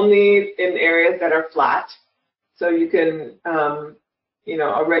 They're only in areas that are flat, so you can,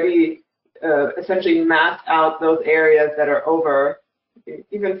 already essentially map out those areas that are over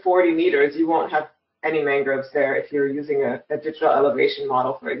even 40 meters. You won't have any mangroves there if you're using a digital elevation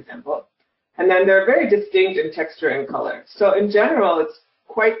model, for example. And then they're very distinct in texture and color. So in general, it's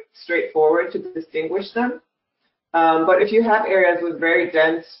quite straightforward to distinguish them. But if you have areas with very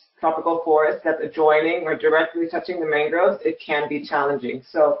dense tropical forest that's adjoining or directly touching the mangroves, it can be challenging.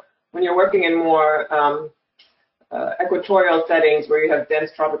 So when you're working in more equatorial settings where you have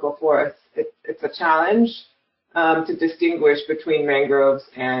dense tropical forests, it's a challenge to distinguish between mangroves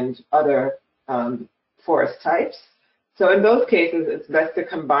and other forest types. So in those cases, it's best to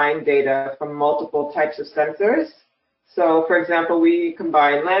combine data from multiple types of sensors. So for example, we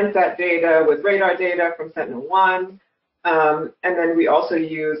combine Landsat data with radar data from Sentinel-1, and then we also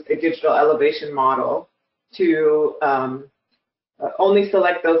use a digital elevation model to only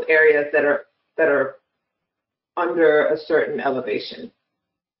select those areas that are under a certain elevation.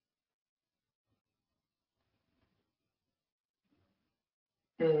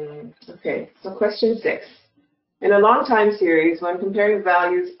 Okay, so question 6. In a long time series, when comparing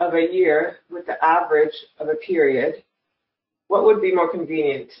values of a year with the average of a period, what would be more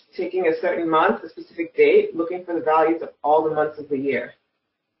convenient? Taking a certain month, a specific date, looking for the values of all the months of the year.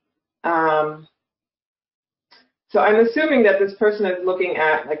 So I'm assuming that this person is looking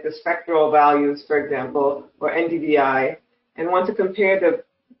at like the spectral values, for example, or NDVI, and want to compare the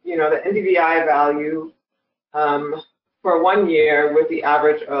NDVI value for 1 year with the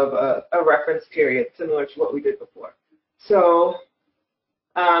average of a reference period, similar to what we did before. So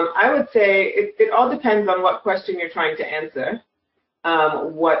I would say it all depends on what question you're trying to answer,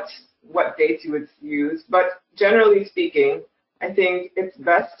 what dates you would use. But generally speaking, I think it's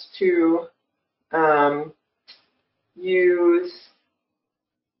best to use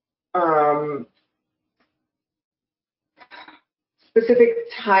specific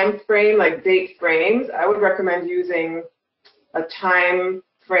time frame, like date frames. I would recommend using a time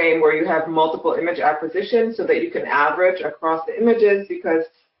frame where you have multiple image acquisitions so that you can average across the images, because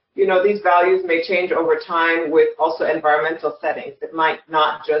these values may change over time with also environmental settings. It might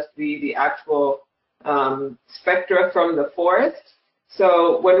not just be the actual spectra from the forest.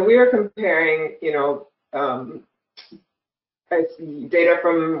 So when we're comparing, data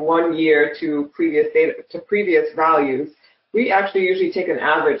from 1 year to previous values, we actually usually take an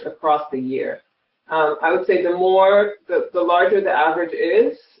average across the year. I would say the larger the average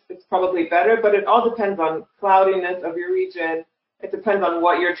is, it's probably better, but it all depends on cloudiness of your region. It depends on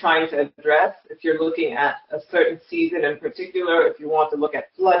what you're trying to address. If you're looking at a certain season in particular, if you want to look at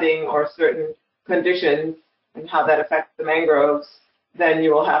flooding or certain conditions and how that affects the mangroves, then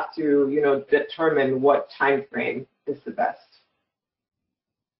you will have to, determine what time frame is the best.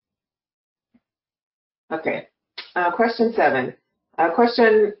 Okay, question 7. A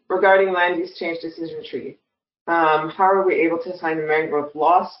question regarding land use change decision tree. How are we able to assign the mangrove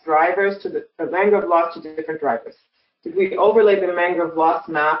loss drivers to the mangrove loss to different drivers? Did we overlay the mangrove loss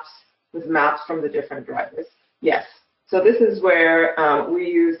maps with maps from the different drivers? Yes. So this is where we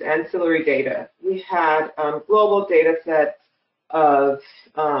used ancillary data. We had global data sets of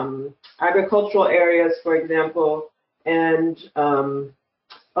agricultural areas, for example, and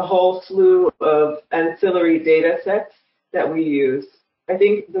a whole slew of ancillary data sets that we used. I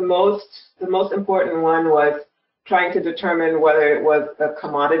think the most important one was trying to determine whether it was a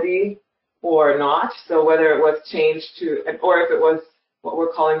commodity or not. So whether it was changed to, or if it was what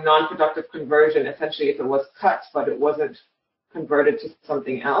we're calling non-productive conversion, essentially if it was cut but it wasn't converted to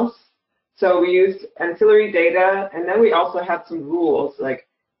something else. So we used ancillary data, and then we also had some rules like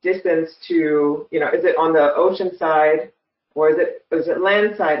distance to, is it on the ocean side or is it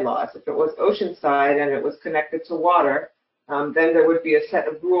land side loss? If it was ocean side and it was connected to water, then there would be a set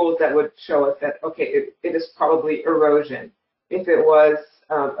of rules that would show us that, okay, it is probably erosion. If it was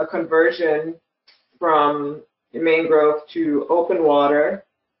a conversion from mangrove to open water,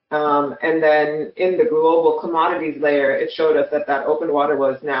 and then in the global commodities layer, it showed us that that open water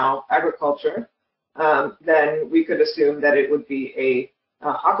was now agriculture, then we could assume that it would be a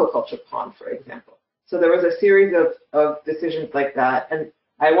aquaculture pond, for example. So there was a series of decisions like that, and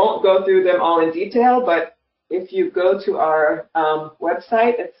I won't go through them all in detail, but if you go to our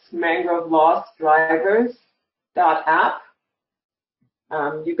website, it's mangrovelossdrivers.app.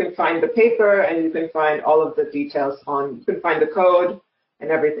 You can find the paper and you can find all of the details you can find the code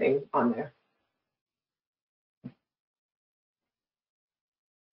and everything on there.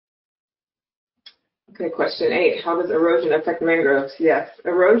 Okay, question 8, how does erosion affect mangroves? Yes,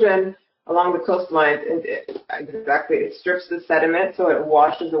 erosion along the coastlines, exactly, it strips the sediment, so it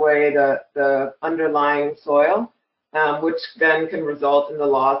washes away the underlying soil, which then can result in the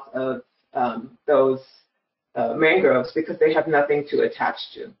loss of those mangroves because they have nothing to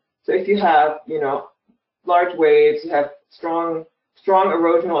attach to. So if you have, large waves, you have strong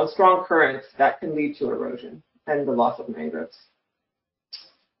erosional and strong currents, that can lead to erosion and the loss of mangroves.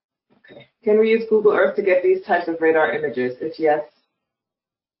 Okay. Can we use Google Earth to get these types of radar images? If yes,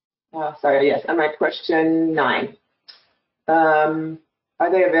 yes. And my question 9. Are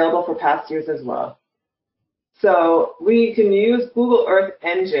they available for past years as well? So we can use Google Earth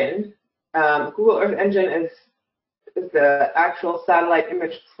Engine. Google Earth Engine is the actual satellite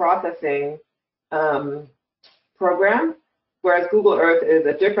image processing program, whereas Google Earth is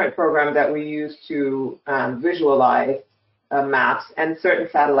a different program that we use to visualize maps and certain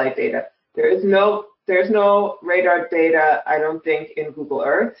satellite data. There's no radar data, I don't think, in Google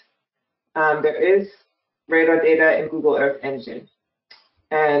Earth. There is radar data in Google Earth Engine.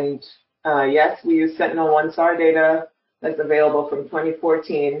 And yes, we use Sentinel-1 SAR data that's available from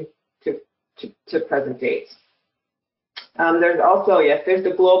 2014 to present date. There's also, yes, there's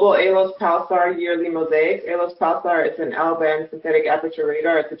the global ALOS-PALSAR yearly mosaics. ALOS-PALSAR is an L-band synthetic aperture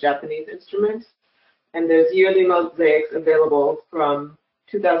radar. It's a Japanese instrument. And there's yearly mosaics available from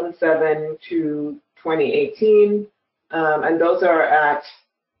 2007 to 2018. And those are at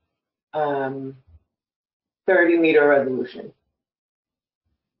 30-meter resolution.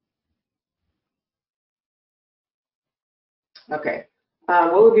 Okay.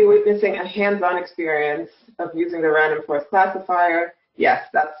 Will we be witnessing a hands-on experience of using the random forest classifier? Yes,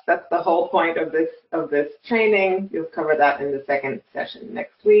 that's the whole point of this training. You'll cover that in the second session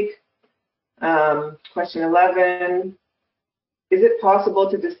next week. Question 11, is it possible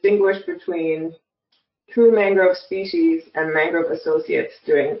to distinguish between true mangrove species and mangrove associates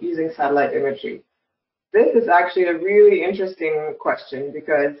using satellite imagery? This is actually a really interesting question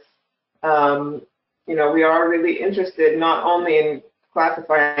because, we are really interested not only in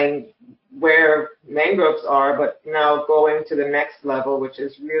classifying where mangroves are, but now going to the next level, which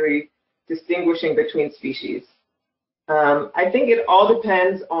is really distinguishing between species. I think it all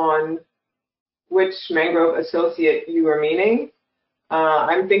depends on which mangrove associate you are meaning.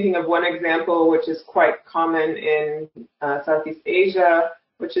 I'm thinking of one example which is quite common in Southeast Asia,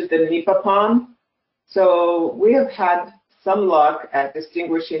 which is the Nipa palm. So we have had some luck at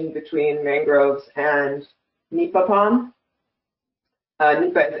distinguishing between mangroves and Nipa palm.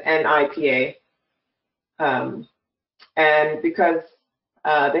 Nipa is N-I-P-A. And because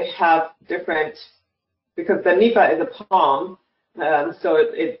they have different, because the NEPA is a palm, so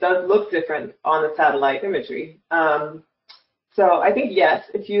it does look different on the satellite imagery. So I think, yes,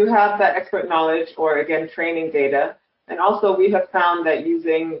 if you have that expert knowledge or, again, training data, and also we have found that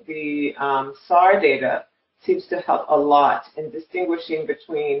using the SAR data seems to help a lot in distinguishing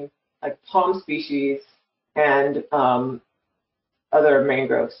between like palm species and other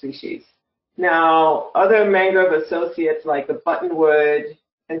mangrove species. Now, other mangrove associates like the buttonwood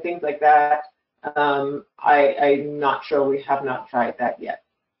and things like that, I'm not sure, we have not tried that yet.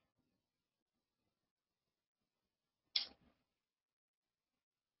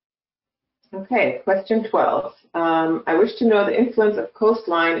 Okay, question 12. I wish to know the influence of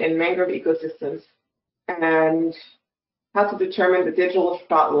coastline in mangrove ecosystems and how to determine the digital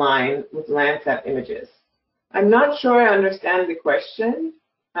shot line with Landsat images. I'm not sure I understand the question.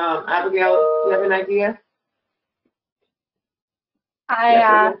 Abigail, do you have an idea?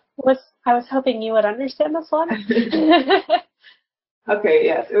 I was hoping you would understand this one. Okay,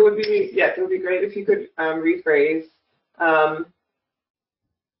 yes, it would be great if you could rephrase.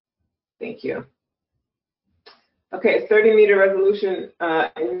 Thank you. Okay, 30-meter resolution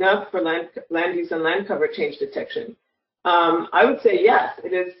enough for land use and land cover change detection? I would say yes,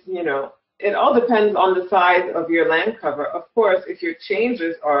 it is, it all depends on the size of your land cover. Of course, if your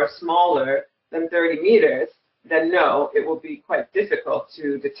changes are smaller than 30 meters, then no, it will be quite difficult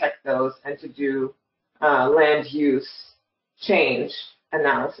to detect those and to do land use change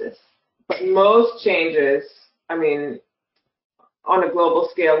analysis. But most changes, I mean, on a global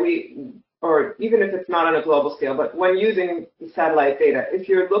scale, or even if it's not on a global scale, but when using satellite data, if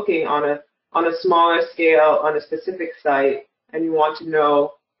you're looking on a smaller scale on a specific site and you want to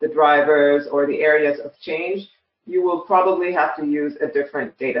know the drivers or the areas of change, you will probably have to use a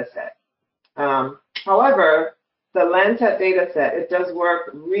different data set. However, the Landsat data set, it does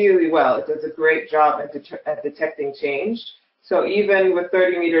work really well. It does a great job at detecting change. So even with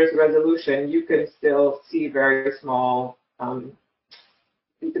 30 meters resolution, you can still see very small,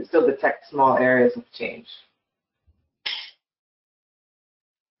 you can still detect small areas of change.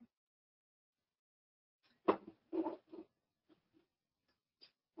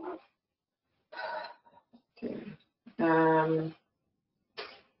 Okay.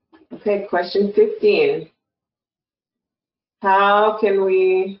 Okay, question 15. How can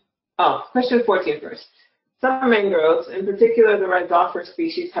we, question 14 first. Some mangroves, in particular the rhizophyr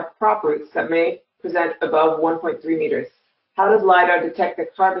species, have prop roots that may present above 1.3 meters. How does LiDAR detect the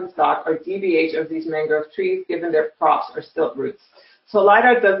carbon stock or DBH of these mangrove trees given their props or stilt roots? So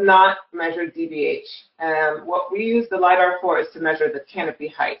LiDAR does not measure DBH. What we use the LiDAR for is to measure the canopy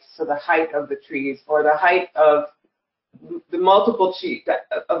height, so the height of the trees or the height of the multiple trees,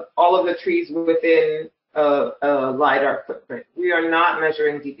 of all of the trees within a LiDAR footprint. We are not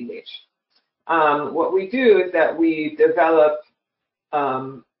measuring DBH. What we do is that we develop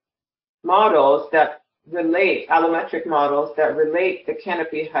models that relate, allometric models that relate the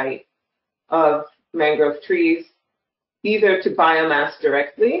canopy height of mangrove trees either to biomass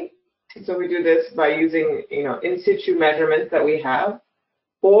directly. So we do this by using, in situ measurements that we have,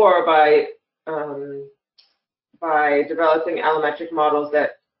 or by developing allometric models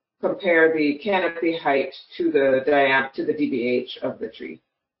that compare the canopy height to the DBH of the tree.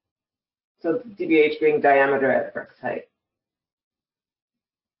 So DBH being diameter at first height.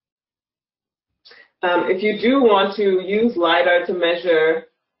 If you do want to use LiDAR to measure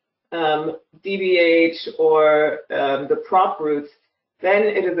DBH or the prop roots, then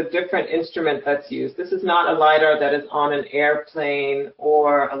it is a different instrument that's used. This is not a LiDAR that is on an airplane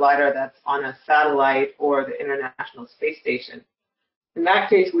or a LiDAR that's on a satellite or the International Space Station. In that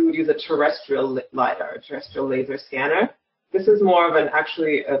case, we would use a terrestrial LiDAR, a terrestrial laser scanner. This is more of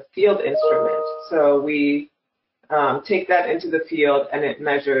actually a field instrument. So we take that into the field and it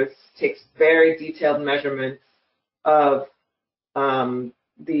takes very detailed measurements of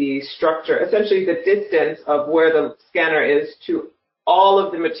the structure, essentially the distance of where the scanner is to all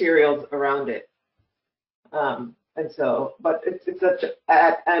of the materials around it. But it's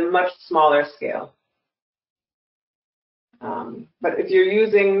at a much smaller scale. But if you're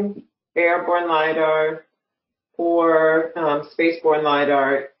using airborne LiDAR or spaceborne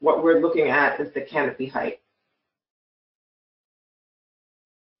LiDAR, what we're looking at is the canopy height.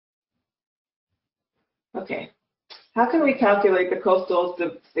 Okay. How can we calculate the coastal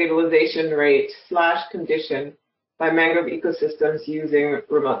stabilization rate / condition by mangrove ecosystems using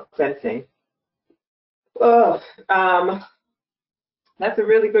remote sensing? That's a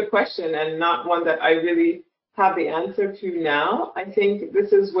really good question and not one that I really have the answer to now. I think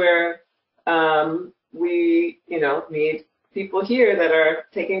this is where we, need people here that are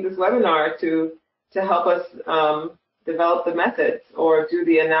taking this webinar to help us develop the methods or do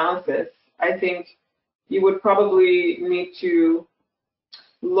the analysis. I think you would probably need to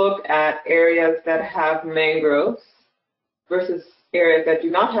look at areas that have mangroves versus areas that do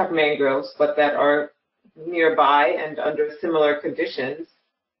not have mangroves, but that are nearby and under similar conditions,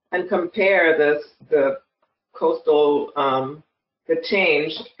 and compare the coastal, the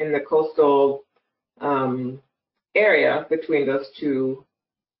change in the coastal area between those two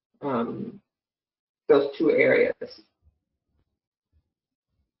areas.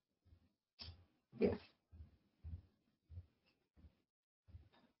 Yes.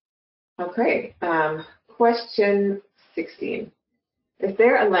 Okay. Question 16. Is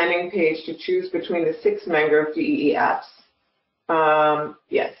there a landing page to choose between the 6 mangrove DEE apps?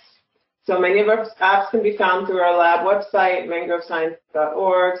 Yes. So many of our apps can be found through our lab website,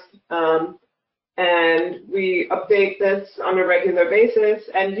 mangroveScience.org, and we update this on a regular basis.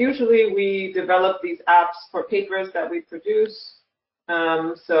 And usually we develop these apps for papers that we produce.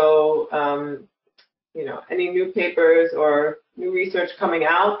 Any new papers or new research coming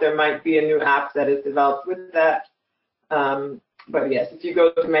out, there might be a new app that is developed with that. But yes, if you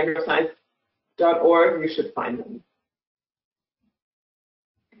go to mangroveScience.org, you should find them.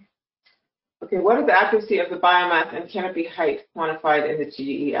 Okay, what is the accuracy of the biomass and canopy height quantified in the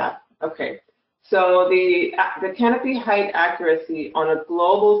GE app? Okay, so the canopy height accuracy on a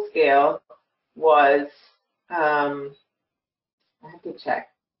global scale was, I have to check,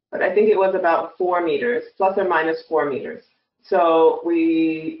 but I think it was about 4 meters, plus or minus 4 meters. So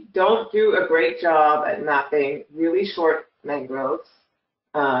we don't do a great job at mapping really short mangroves.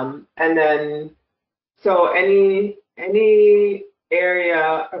 And then, so any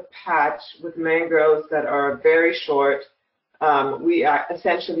area or patch with mangroves that are very short, we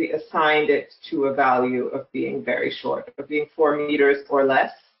essentially assigned it to a value of being very short, of being 4 meters or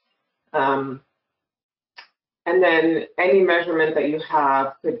less. And then any measurement that you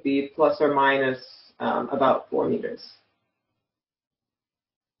have could be plus or minus about 4 meters.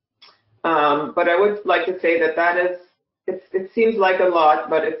 But I would like to say that is, it seems like a lot,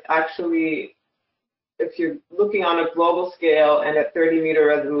 but it's actually, if you're looking on a global scale and at 30-meter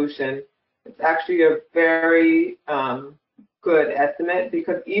resolution, it's actually a very good estimate,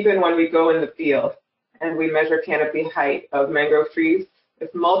 because even when we go in the field and we measure canopy height of mangrove trees,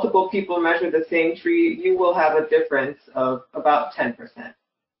 if multiple people measure the same tree, you will have a difference of about 10%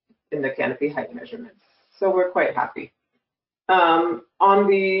 in the canopy height measurements. So we're quite happy. On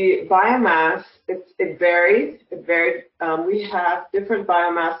the biomass, it varies. We have different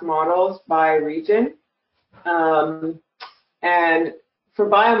biomass models by region. And for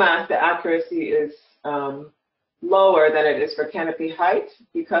biomass, the accuracy is lower than it is for canopy height,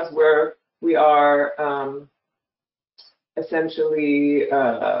 because we are essentially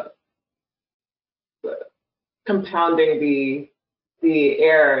compounding the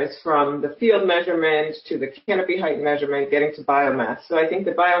errors from the field measurement to the canopy height measurement, getting to biomass. So I think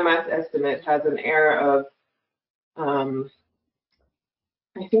the biomass estimate has an error of,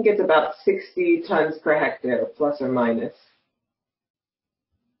 I think it's about 60 tons per hectare, plus or minus.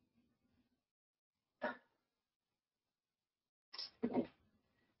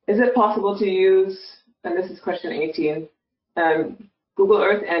 Is it possible to use, and this is question 18, Google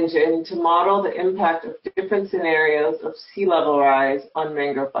Earth Engine to model the impact of different scenarios of sea level rise on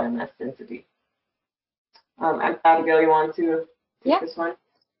mangrove biomass density? Abigail, you want to take this one?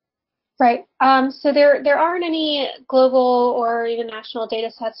 Right. So there aren't any global or even national data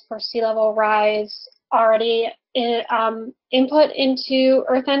sets for sea level rise already input into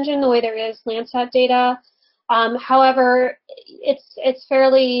Earth Engine the way there is Landsat data. However, it's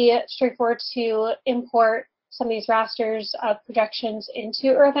fairly straightforward to import some of these rasters of projections into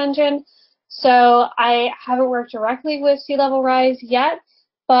Earth Engine. So I haven't worked directly with sea level rise yet,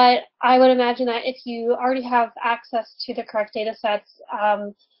 but I would imagine that if you already have access to the correct data sets,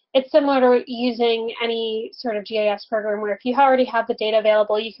 it's similar to using any sort of GIS program, where if you already have the data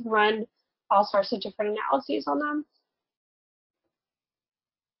available, you can run all sorts of different analyses on them.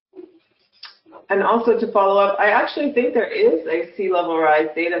 And also to follow up, I actually think there is a sea level rise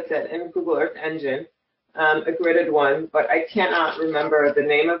data set in Google Earth Engine, a gridded one, but I cannot remember the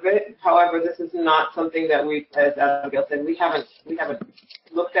name of it. However, this is not something that we, as Abigail said, we haven't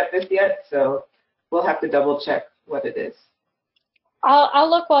looked at this yet, so we'll have to double check what it is. I'll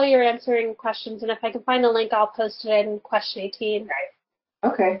look while you're answering questions, and if I can find the link, I'll post it in question 18.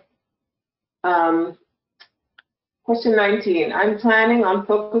 Okay. Question 19. I'm planning on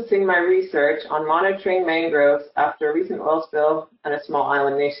focusing my research on monitoring mangroves after a recent oil spill and a small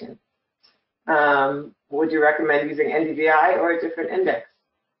island nation. Would you recommend using NDVI or a different index?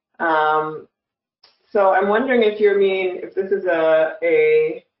 So I'm wondering if if this is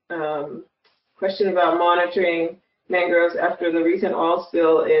a question about monitoring mangroves after the recent oil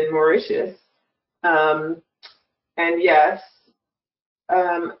spill in Mauritius. And yes,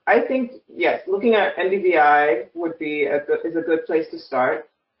 I think, yes, looking at NDVI is a good place to start.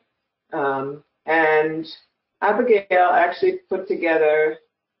 And Abigail actually put together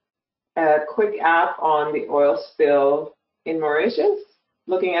a quick app on the oil spill in Mauritius,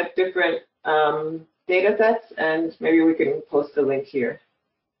 looking at different data sets, and maybe we can post a link here.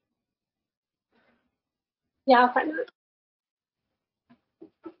 Yeah, I'll find that.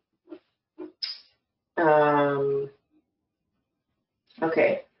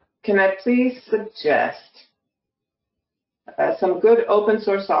 Okay, can I please suggest some good open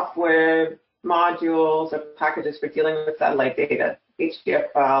source software modules or packages for dealing with satellite data,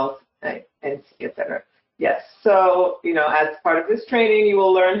 HDF files, NC, etc. Yes, so, as part of this training, you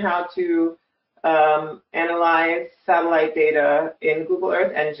will learn how to analyze satellite data in Google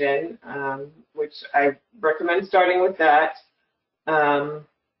Earth Engine, which I recommend starting with that.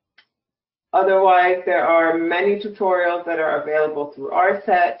 Otherwise, there are many tutorials that are available through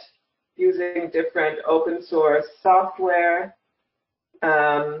ARSET using different open source software.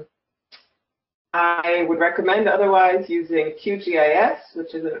 I would recommend otherwise using QGIS,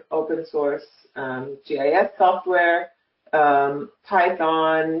 which is an open source GIS software.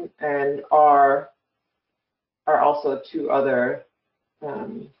 Python and R are also two other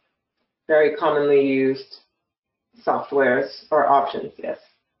very commonly used softwares or options, yes.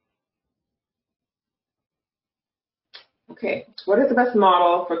 Okay, what is the best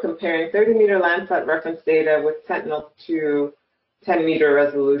model for comparing 30-meter Landsat reference data with Sentinel-2 10-meter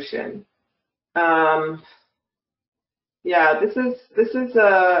resolution? Yeah, this is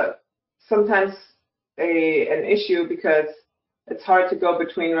sometimes an issue because it's hard to go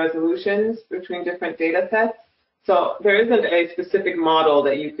between resolutions, between different data sets. So there isn't a specific model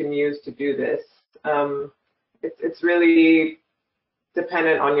that you can use to do this. It's really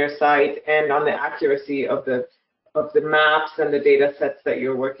dependent on your site and on the accuracy of the maps and the data sets that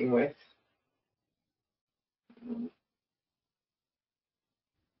you're working with.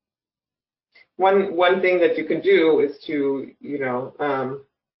 One thing that you can do is to,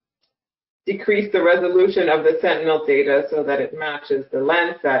 decrease the resolution of the Sentinel data so that it matches the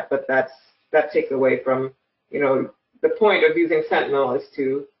Landsat, but that takes away from, the point of using Sentinel is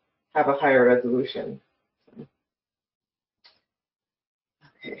to have a higher resolution.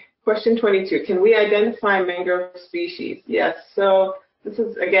 Okay. Question 22, can we identify mangrove species? Yes, so this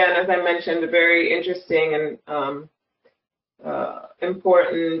is, again, as I mentioned, a very interesting and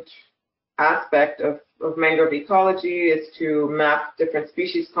important aspect of mangrove ecology is to map different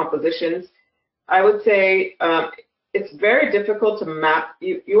species compositions. I would say it's very difficult to map,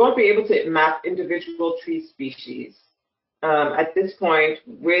 you won't be able to map individual tree species at this point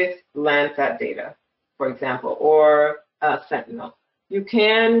with Landsat data, for example, or Sentinel. You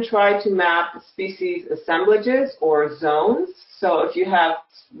can try to map species assemblages or zones. So if you have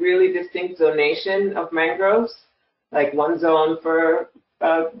really distinct zonation of mangroves, like one zone for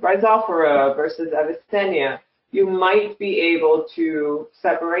Rhizophora versus Avicennia, you might be able to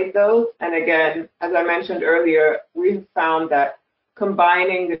separate those. And again, as I mentioned earlier, we've found that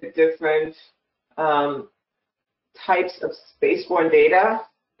combining the different types of spaceborne data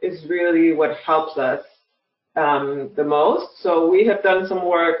is really what helps us the most. So we have done some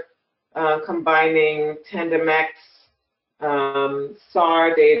work combining TandemX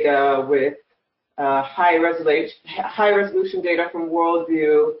SAR data with high resolution data from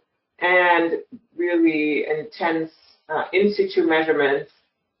Worldview and really intense in situ measurements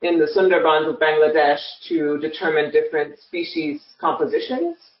in the Sundarbans of Bangladesh to determine different species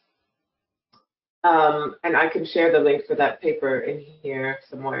compositions. And I can share the link for that paper in here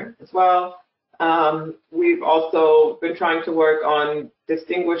somewhere as well. We've also been trying to work on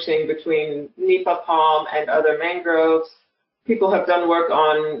distinguishing between Nipa palm and other mangroves. People have done work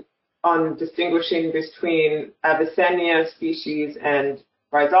on distinguishing between Avicennia species and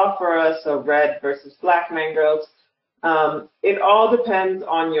Rhizophora, so red versus black mangroves. It all depends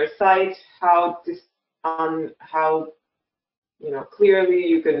on your site, how clearly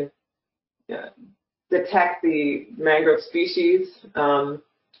you can detect the mangrove species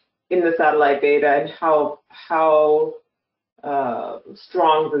in the satellite data and how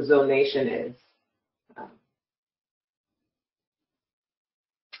strong the zonation is.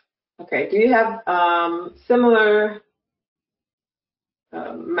 Okay, do you have similar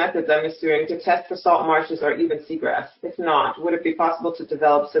methods, I'm assuming, to test for salt marshes or even seagrass? If not, would it be possible to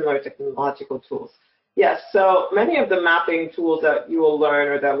develop similar technological tools? Yes, so many of the mapping tools that you will learn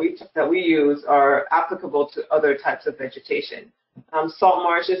or that we use are applicable to other types of vegetation. Salt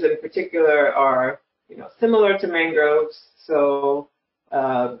marshes in particular are, similar to mangroves. So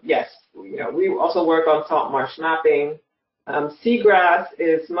yes, we also work on salt marsh mapping. Seagrass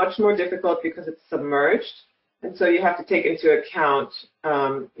is much more difficult because it's submerged, and so you have to take into account,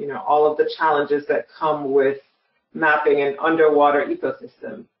 all of the challenges that come with mapping an underwater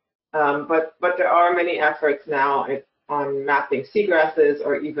ecosystem. But there are many efforts now on mapping seagrasses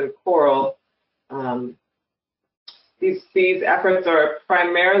or even coral. These efforts are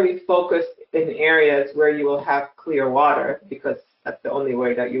primarily focused in areas where you will have clear water, because that's the only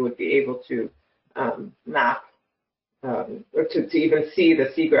way that you would be able to map or to even see the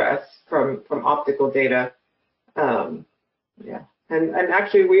seagrass from optical data. Yeah, and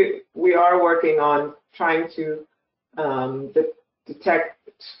actually we are working on trying to detect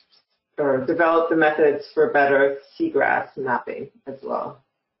or develop the methods for better seagrass mapping as well.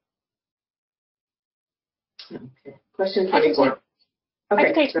 Okay, question 24. I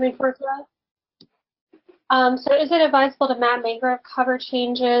can take 24 for that. So is it advisable to map mangrove cover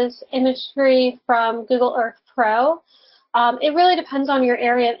changes imagery from Google Earth Pro? It really depends on your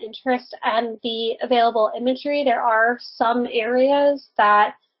area of interest and the available imagery. There are some areas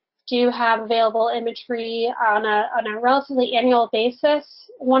that do have available imagery on a relatively annual basis.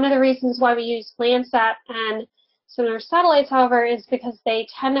 One of the reasons why we use Landsat and similar satellites, however, is because they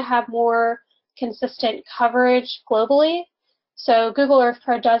tend to have more consistent coverage globally. So Google Earth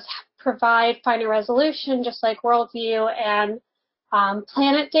Pro does provide finer resolution, just like WorldView and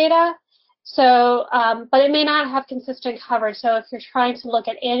Planet data. So, but it may not have consistent coverage. So if you're trying to look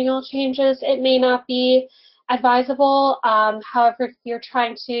at annual changes, it may not be advisable. However, if you're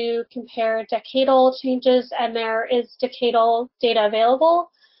trying to compare decadal changes and there is decadal data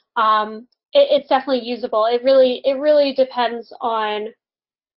available, it's definitely usable. It really depends on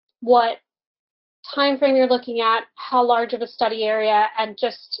what time frame you're looking at, how large of a study area, and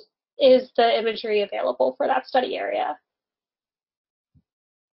just is the imagery available for that study area.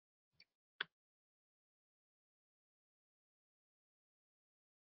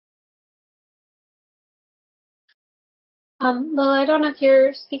 Lil, I don't know if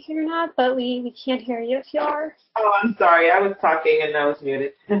you're speaking or not, but we can't hear you if you are. Oh, I'm sorry. I was talking and I was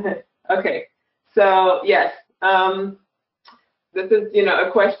muted. Okay. So yes, this is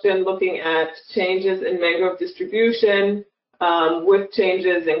a question looking at changes in mangrove distribution with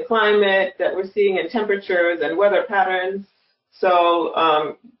changes in climate that we're seeing in temperatures and weather patterns.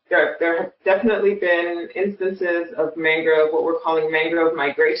 So there have definitely been instances of mangrove, what we're calling mangrove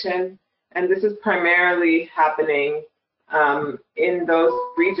migration, and this is primarily happening in those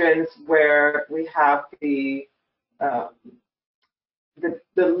regions where we have the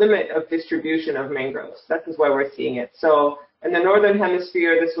limit of distribution of mangroves. That is why we're seeing it. So in the northern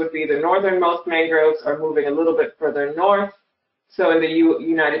hemisphere, this would be the northernmost mangroves are moving a little bit further north. So in the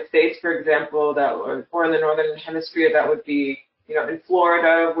United States, for example, or in the northern hemisphere, that would be, in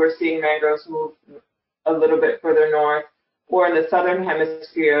Florida, we're seeing mangroves move a little bit further north. Or in the southern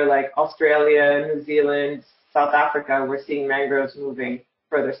hemisphere, like Australia, New Zealand, South Africa, we're seeing mangroves moving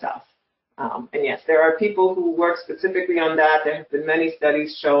further south. And yes, there are people who work specifically on that. There have been many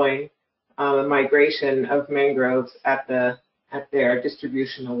studies showing migration of mangroves at their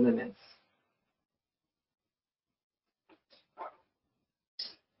distributional limits.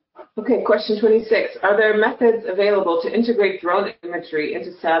 Okay, question 26. Are there methods available to integrate drone imagery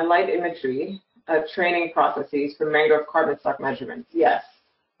into satellite imagery training processes for mangrove carbon stock measurements? Yes.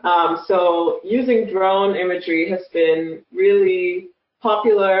 So using drone imagery has been really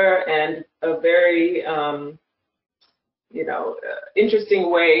popular and a very, interesting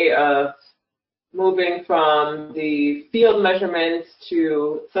way of moving from the field measurements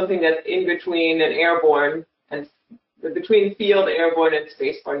to something that's in between an airborne and between field, airborne, and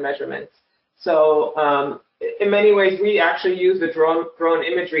spaceborne measurements. So in many ways, we actually use the drone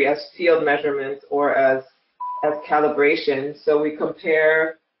imagery as field measurements or as calibration. So we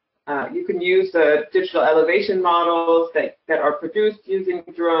compare. You can use the digital elevation models that are produced using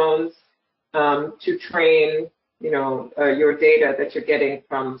drones to train, your data that you're getting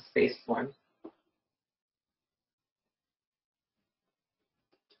from spaceborne.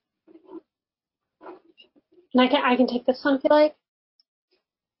 And I can take this one if you like.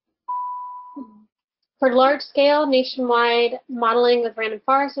 For large-scale nationwide modeling with random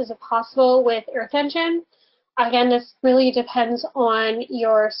forests, is it possible with Earth Engine? Again, this really depends on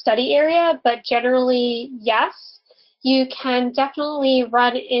your study area, but generally, yes. You can definitely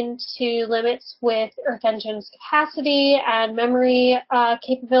run into limits with Earth Engine's capacity and memory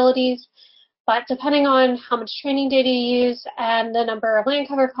capabilities, but depending on how much training data you use and the number of land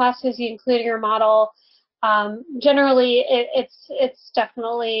cover classes you include in your model, generally it's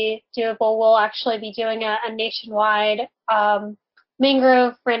definitely doable. We'll actually be doing a nationwide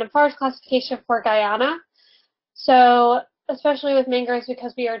mangrove random forest classification for Guyana. So especially with mangroves,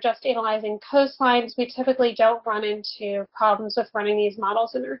 because we are just analyzing coastlines, we typically don't run into problems with running these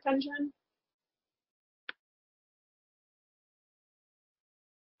models in Earth Engine.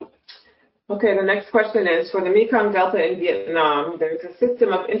 Okay, the next question is, for the Mekong Delta in Vietnam, there's a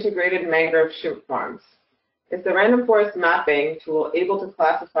system of integrated mangrove shrimp farms. Is the random forest mapping tool able to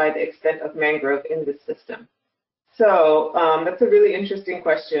classify the extent of mangrove in this system? So that's a really interesting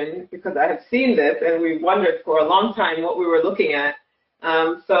question, because I have seen this and we've wondered for a long time what we were looking at.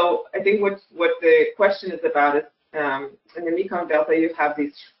 So I think what the question is about is, in the Mekong Delta, you have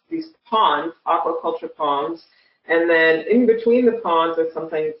these ponds, aquaculture ponds, and then in between the ponds, or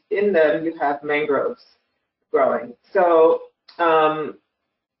sometimes in them, you have mangroves growing. So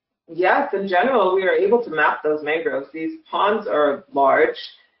yes, in general, we are able to map those mangroves. These ponds are large,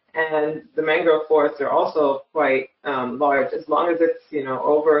 and the mangrove forests are also quite large, as long as it's,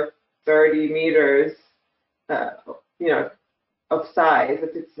 over 30 meters, of size.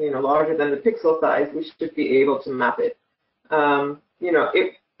 If it's, larger than the pixel size, we should be able to map it.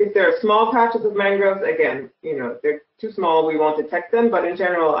 If there are small patches of mangroves, again, they're too small, we won't detect them. But in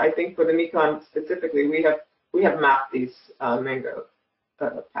general, I think for the Mekong specifically, we have mapped these mangrove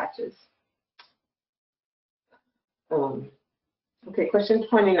patches. Okay, question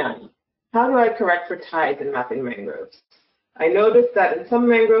 29. How do I correct for tides in mapping mangroves? I noticed that in some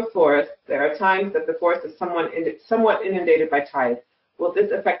mangrove forests, there are times that the forest is somewhat inundated by tides. Will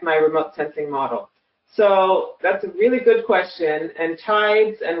this affect my remote sensing model? So that's a really good question, and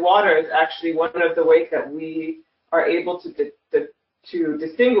tides and water is actually one of the ways that we are able to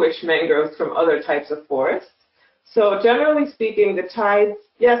distinguish mangroves from other types of forests. So generally speaking, the tides,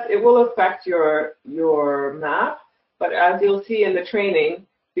 yes, it will affect your map, but as you'll see in the training,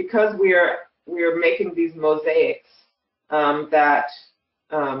 because we are making these mosaics that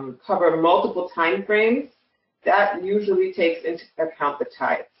cover multiple time frames, that usually takes into account the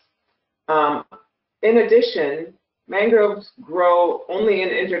tides. In addition, mangroves grow only in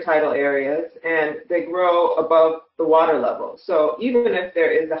intertidal areas, and they grow above the water level. So even if there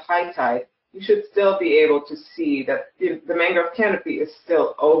is a high tide, you should still be able to see that the mangrove canopy is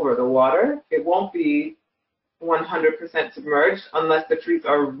still over the water. It won't be 100% submerged unless the trees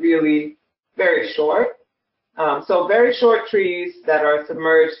are really very short. So very short trees that are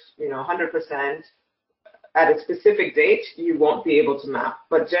submerged, 100%, at a specific date, you won't be able to map.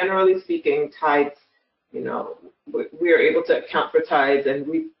 But generally speaking, tides, we are able to account for tides, and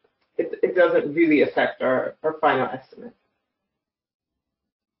it doesn't really affect our final estimate.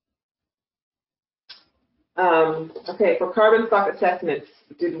 Okay, for carbon stock assessments,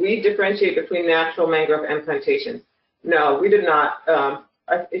 did we differentiate between natural mangrove and plantations? No, we did not.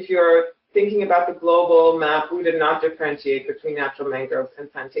 If you're thinking about the global map, we did not differentiate between natural mangroves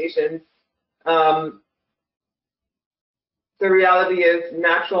and plantations. The reality is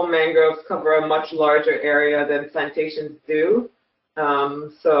natural mangroves cover a much larger area than plantations do.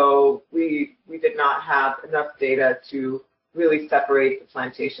 So we did not have enough data to really separate the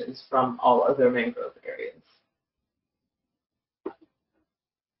plantations from all other mangrove areas.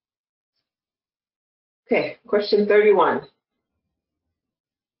 Okay, question 31.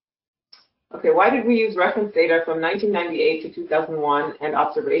 Okay, why did we use reference data from 1998 to 2001 and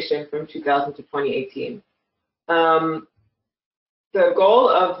observation from 2000 to 2018? The goal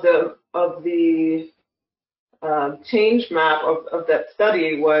of the change map of that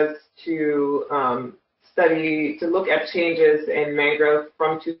study was to look at changes in mangrove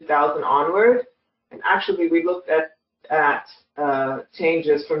from 2000 onward, and actually we looked at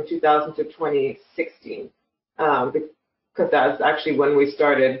changes from 2000 to 2016 because that was actually when we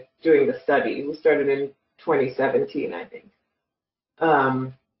started doing the study. We started in 2017, I think.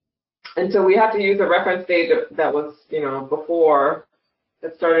 And so we had to use a reference data that was,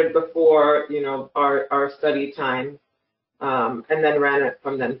 that started before, our study time, and then ran it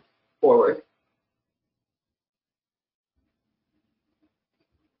from then forward.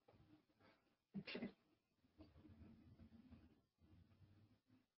 Okay.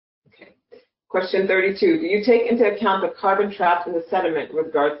 Question 32. Do you take into account the carbon trapped in the sediment with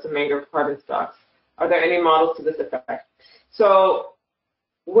regards to mangrove carbon stocks? Are there any models to this effect? So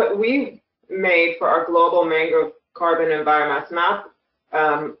what we made for our global mangrove carbon and biomass map,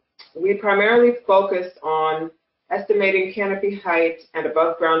 we primarily focused on estimating canopy height and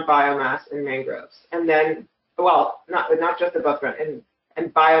above ground biomass in mangroves. And then, well, not just above ground,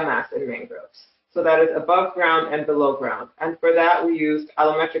 and biomass in mangroves. So that is above ground and below ground. And for that, we used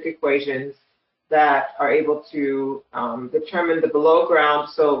allometric equations that are able to determine the below ground.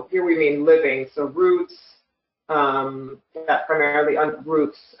 So here we mean living, so roots, that primarily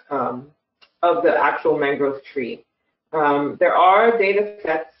roots of the actual mangrove tree. There are data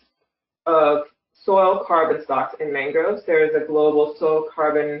sets of soil carbon stocks in mangroves. There is a global soil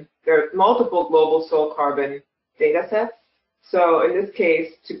carbon, there are multiple global soil carbon data sets. So in this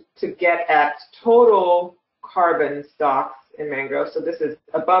case, to get at total carbon stocks in mangroves, so this is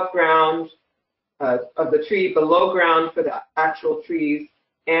above ground of the tree, below ground for the actual trees,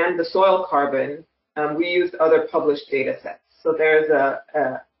 and the soil carbon, we used other published data sets. So there's a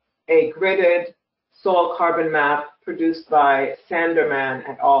gridded soil carbon map produced by Sanderman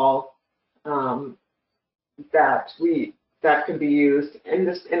et al. That can be used.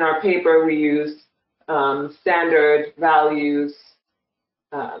 In our paper, we used standard values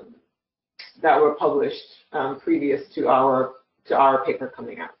that were published previous to our paper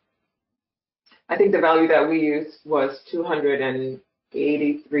coming out. I think the value that we used was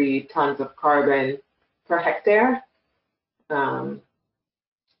 283 tons of carbon per hectare.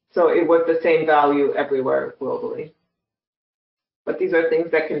 So it was the same value everywhere globally. But these are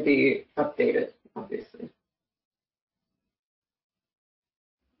things that can be updated, obviously.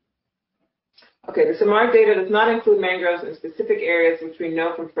 Okay, the SIMART data does not include mangroves in specific areas which we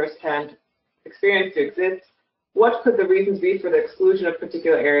know from firsthand experience to exist. What could the reasons be for the exclusion of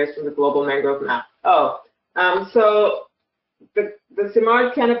particular areas from the global mangrove map? So the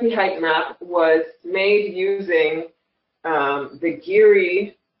SIMART canopy height map was made using the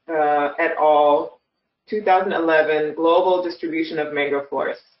Geary et al. 2011 Global Distribution of Mangrove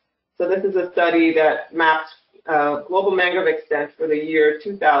Forests. So this is a study that mapped global mangrove extent for the year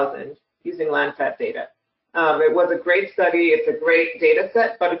 2000 using Landsat data. It was a great study. It's a great data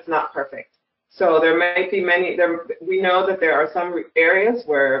set, but it's not perfect. So there might be many. We know that there are some areas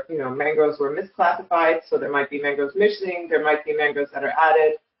where mangroves were misclassified. So there might be mangroves missing. There might be mangroves that are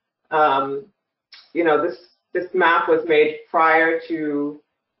added. This map was made prior to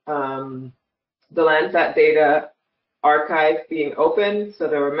the Landsat data archive being open, so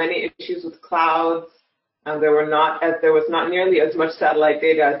there were many issues with clouds. There was not nearly as much satellite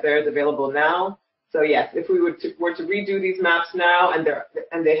data as there is available now. So yes, if we were to redo these maps now, and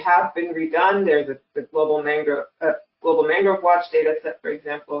they have been redone, there's the Global Mangrove Watch data set, for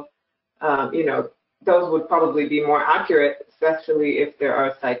example. Those would probably be more accurate, especially if there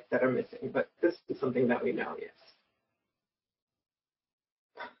are sites that are missing. But this is something that we know, yes.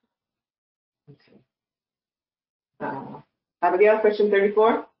 Okay. Abigail, question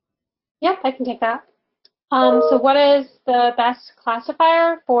 34? Yep, I can take that. So what is the best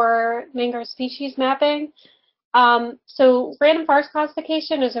classifier for mangrove species mapping? So random forest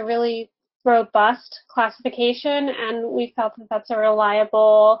classification is a really robust classification, and we felt that that's a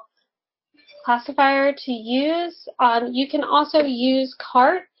reliable classifier to use. You can also use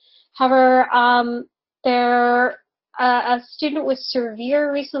CART. However, a student with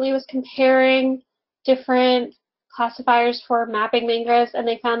Severe recently was comparing different classifiers for mapping mangroves, and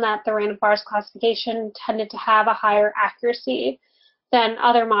they found that the random forest classification tended to have a higher accuracy than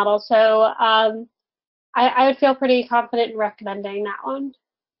other models. So I would feel pretty confident in recommending that one.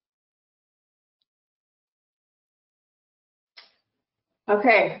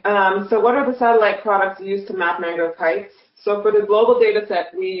 Okay, so what are the satellite products used to map mangrove heights? So for the global data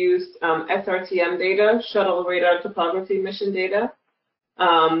set, we used SRTM data, Shuttle Radar Topography Mission data,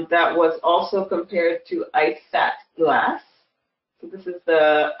 that was also compared to IceSat glass. So this is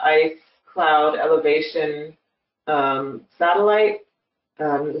the ice cloud elevation satellite.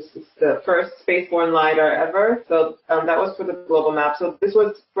 This is the first spaceborne LiDAR ever. So that was for the global map. So this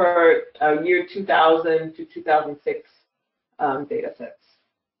was for year 2000 to 2006 data sets.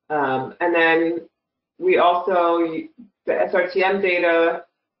 And then we also, the SRTM data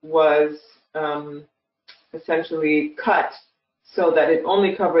was essentially cut so that it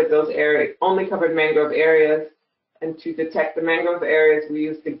only covered those areas, only covered mangrove areas. And to detect the mangrove areas, we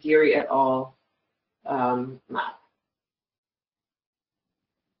used the Geary et al. Map.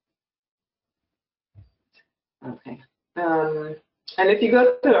 Okay. And if you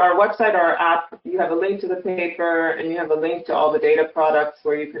go to our website or our app, you have a link to the paper and you have a link to all the data products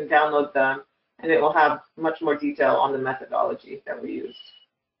where you can download them, and it will have much more detail on the methodology that we used.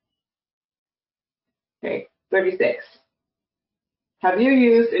 Okay, 36. Have you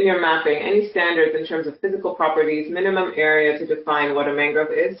used in your mapping any standards in terms of physical properties, minimum area to define what a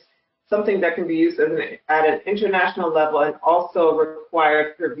mangrove is? something that can be used at an international level and also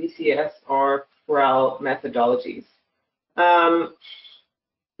required for VCS or PREL methodologies. No,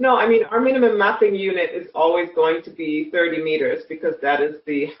 I mean, our minimum mapping unit is always going to be 30 meters because that is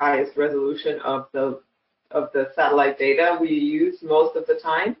the highest resolution of the satellite data we use most of the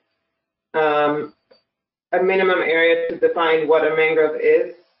time. A minimum area to define what a mangrove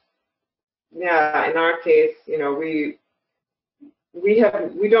is. Yeah, in our case, you know, we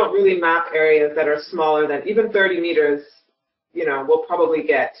don't really map areas that are smaller than even 30 meters. You know, will probably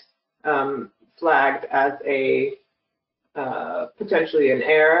get flagged as a potentially an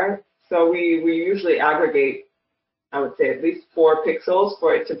error. So we usually aggregate, I would say, at least 4 pixels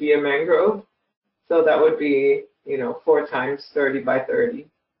for it to be a mangrove. So that would be, you know, 4 times 30 by 30.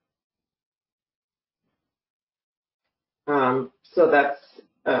 So that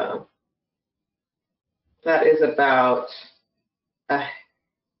is about,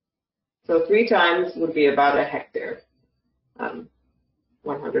 so 3 times would be about a hectare,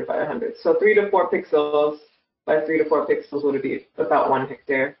 100 by 100. So 3 to 4 pixels by 3 to 4 pixels would be about 1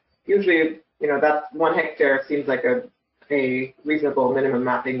 hectare. Usually, you know, that 1 hectare seems like a reasonable minimum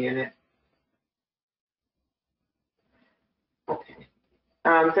mapping unit. Okay.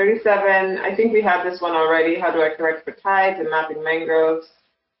 37, I think we have this one already. How do I correct for tides and mapping mangroves?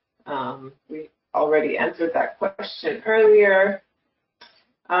 We already answered that question earlier.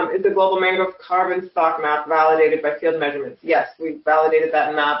 Is the global mangrove carbon stock map validated by field measurements? Yes, we validated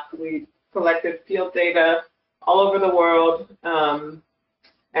that map. We collected field data all over the world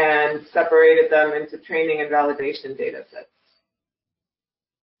and separated them into training and validation data sets.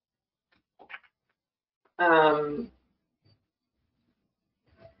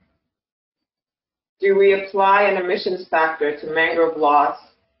 Do we apply an emissions factor to mangrove loss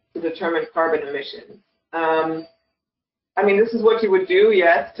to determine carbon emissions? I mean, this is what you would do,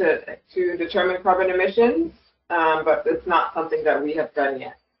 yes, to determine carbon emissions, but it's not something that we have done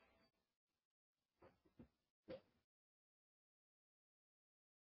yet.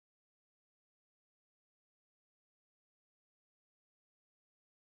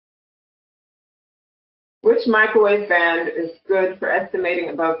 Which microwave band is good for estimating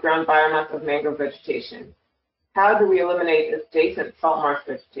above ground biomass of mangrove vegetation? How do we eliminate adjacent salt marsh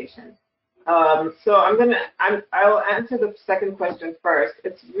vegetation? So I'll answer the second question first.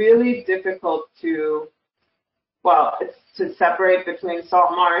 It's really difficult to separate between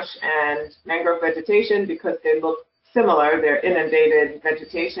salt marsh and mangrove vegetation because they look similar. They're inundated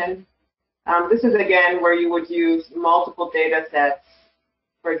vegetation. This is again where you would use multiple data sets,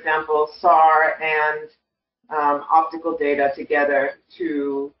 for example, SAR and optical data together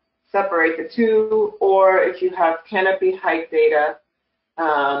to separate the two, or if you have canopy height data,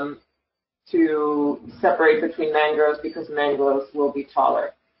 to separate between mangroves because mangroves will be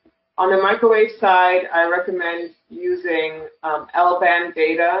taller. On the microwave side, I recommend using L-band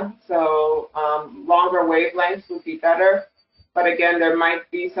data, so longer wavelengths would be better. But again, there might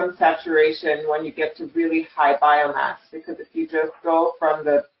be some saturation when you get to really high biomass, because if you just go from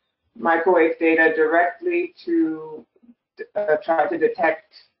the microwave data directly to try to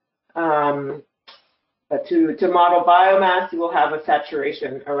detect to model biomass, you will have a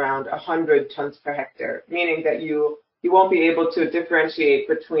saturation around 100 tons per hectare, meaning that you won't be able to differentiate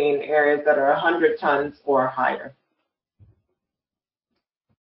between areas that are 100 tons or higher.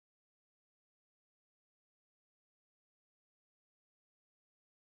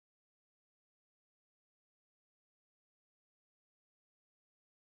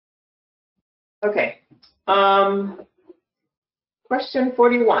 Okay. Question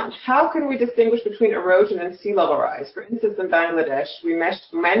 41. How can we distinguish between erosion and sea level rise? For instance, in Bangladesh, we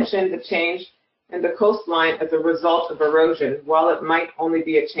mentioned the change in the coastline as a result of erosion, while it might only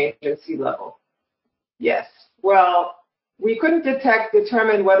be a change in sea level. Yes. Well, we couldn't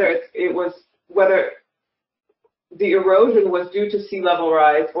determine whether whether the erosion was due to sea level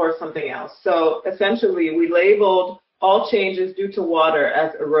rise or something else. So essentially, we labeled all changes due to water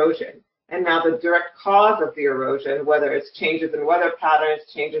as erosion. And now the direct cause of the erosion, whether it's changes in weather patterns,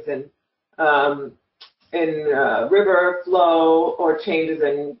 changes in river flow, or changes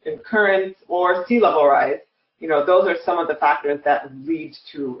in currents, or sea level rise, you know, those are some of the factors that lead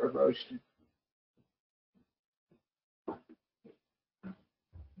to erosion.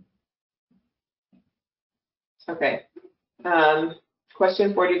 Okay.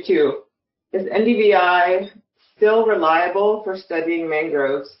 Question 42. Is NDVI still reliable for studying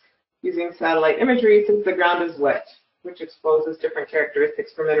mangroves using satellite imagery since the ground is wet, which exposes different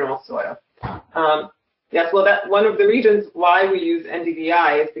characteristics for mineral soil? Yes, well, that's one of the reasons why we use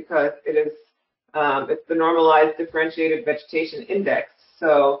NDVI is because it is it's the normalized differentiated vegetation index.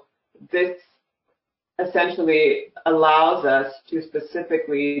 So this essentially allows us to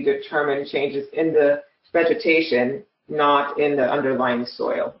specifically determine changes in the vegetation, not in the underlying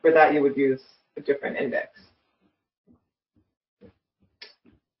soil. For that, you would use a different index.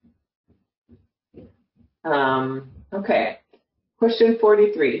 Okay, question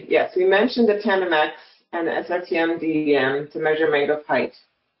 43. Yes, we mentioned the TandemX and the SRTM-DEM to measure mangrove height,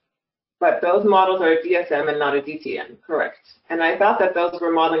 but those models are a DSM and not a DTM, correct? And I thought that those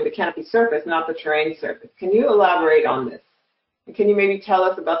were modeling the canopy surface, not the terrain surface. Can you elaborate on this? And can you maybe tell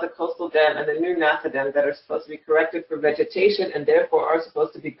us about the coastal dam and the new NASA dam that are supposed to be corrected for vegetation and therefore are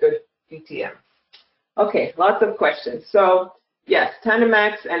supposed to be good DTM? Okay, lots of questions. So yes,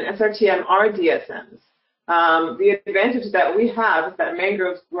 TandemX and SRTM are DSMs. The advantage that we have is that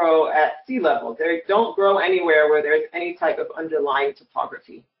mangroves grow at sea level. They don't grow anywhere where there's any type of underlying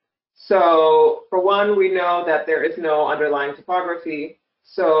topography. So for one, we know that there is no underlying topography.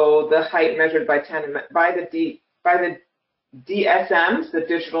 So the height measured by the DSMs, the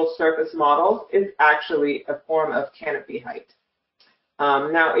digital surface models, is actually a form of canopy height.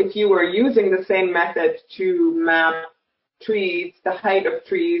 Now, if you were using the same method to map trees, the height of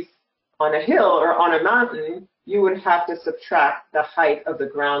trees on a hill or on a mountain, you would have to subtract the height of the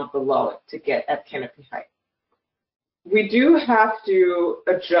ground below it to get at canopy height. We do have to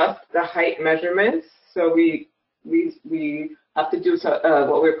adjust the height measurements, so we have to do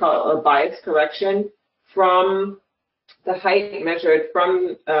what we call a bias correction from the height measured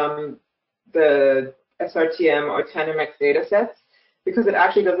from the SRTM or TandemX data sets, because it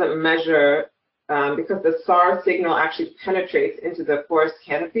actually doesn't measure, because the SAR signal actually penetrates into the forest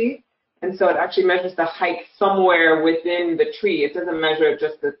canopy. And so it actually measures the height somewhere within the tree. It doesn't measure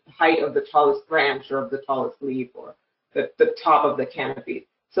just the height of the tallest branch or of the tallest leaf or the top of the canopy.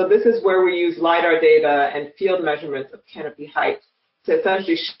 So this is where we use LiDAR data and field measurements of canopy height to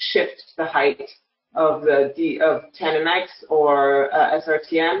essentially shift the height of TandemX or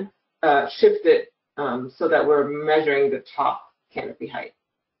SRTM, shift it so that we're measuring the top canopy height.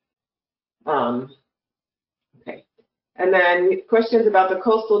 Okay. And then questions about the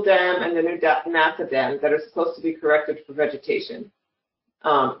coastal dam and the new NASA dam that are supposed to be corrected for vegetation.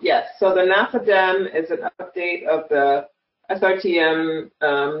 Yes, so the NASA dam is an update of the SRTM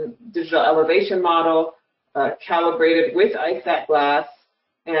digital elevation model, calibrated with ISAT glass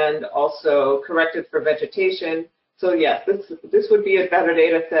and also corrected for vegetation. So yes, this would be a better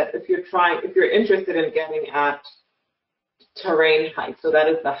data set if you're interested in getting at terrain height. So that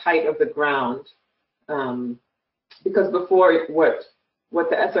is the height of the ground. Because before, what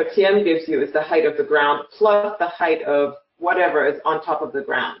the SRTM gives you is the height of the ground plus the height of whatever is on top of the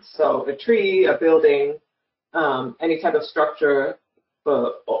ground. So a tree, a building, any type of structure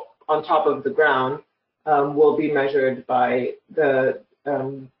on top of the ground will be measured by the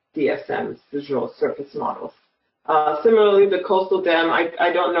DSM's visual surface models. Similarly, the coastal dam,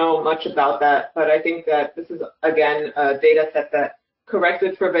 I don't know much about that, but I think that this is, again, a data set that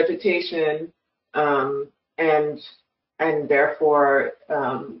corrected for vegetation and therefore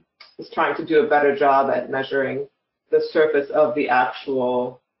is trying to do a better job at measuring the surface of the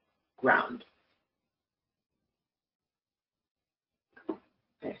actual ground.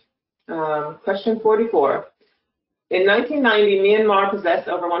 Okay. Question 44. In 1990, Myanmar possessed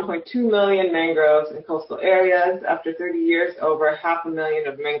over 1.2 million mangroves in coastal areas. After 30 years, over 500,000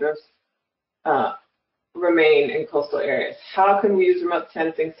 of mangroves remain in coastal areas. How can we use remote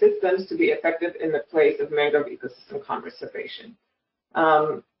sensing systems to be effective in the place of mangrove ecosystem conservation?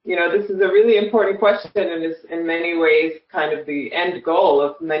 You know, this is a really important question and is in many ways kind of the end goal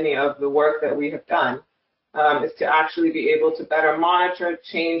of many of the work that we have done, is to actually be able to better monitor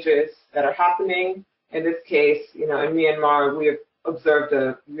changes that are happening. In this case, you know, in Myanmar, we have observed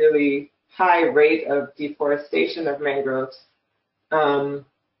a really high rate of deforestation of mangroves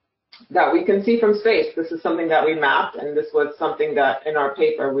that we can see from space. This is something that we mapped, and this was something that in our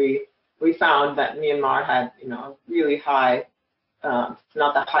paper we found that Myanmar had, you know, really high,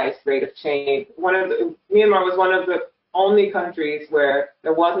 not the highest rate of change. Myanmar was one of the only countries where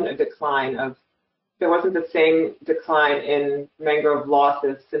there wasn't the same decline in mangrove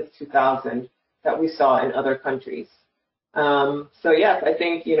losses since 2000 that we saw in other countries. So yes, I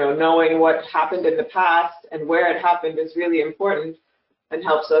think, you know, knowing what happened in the past and where it happened is really important and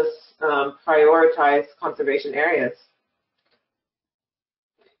helps us prioritize conservation areas.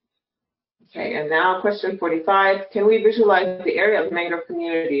 Okay, and now question 45. Can we visualize the area of mangrove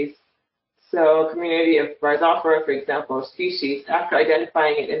communities? So a community of Rhizophora, for example, or species, after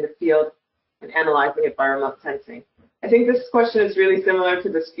identifying it in the field and analyzing it by remote sensing. I think this question is really similar to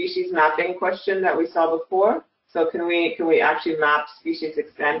the species mapping question that we saw before. So can we actually map species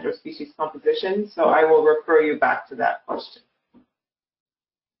extent or species composition? So I will refer you back to that question.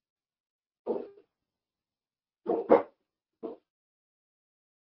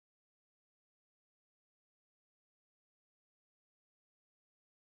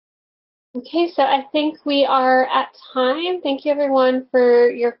 Okay, so I think we are at time. Thank you everyone for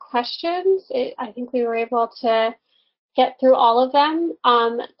your questions. I think we were able to get through all of them.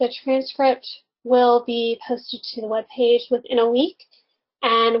 The transcript will be posted to the webpage within a week,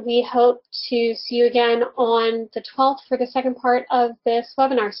 and we hope to see you again on the 12th for the second part of this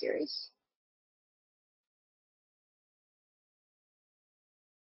webinar series.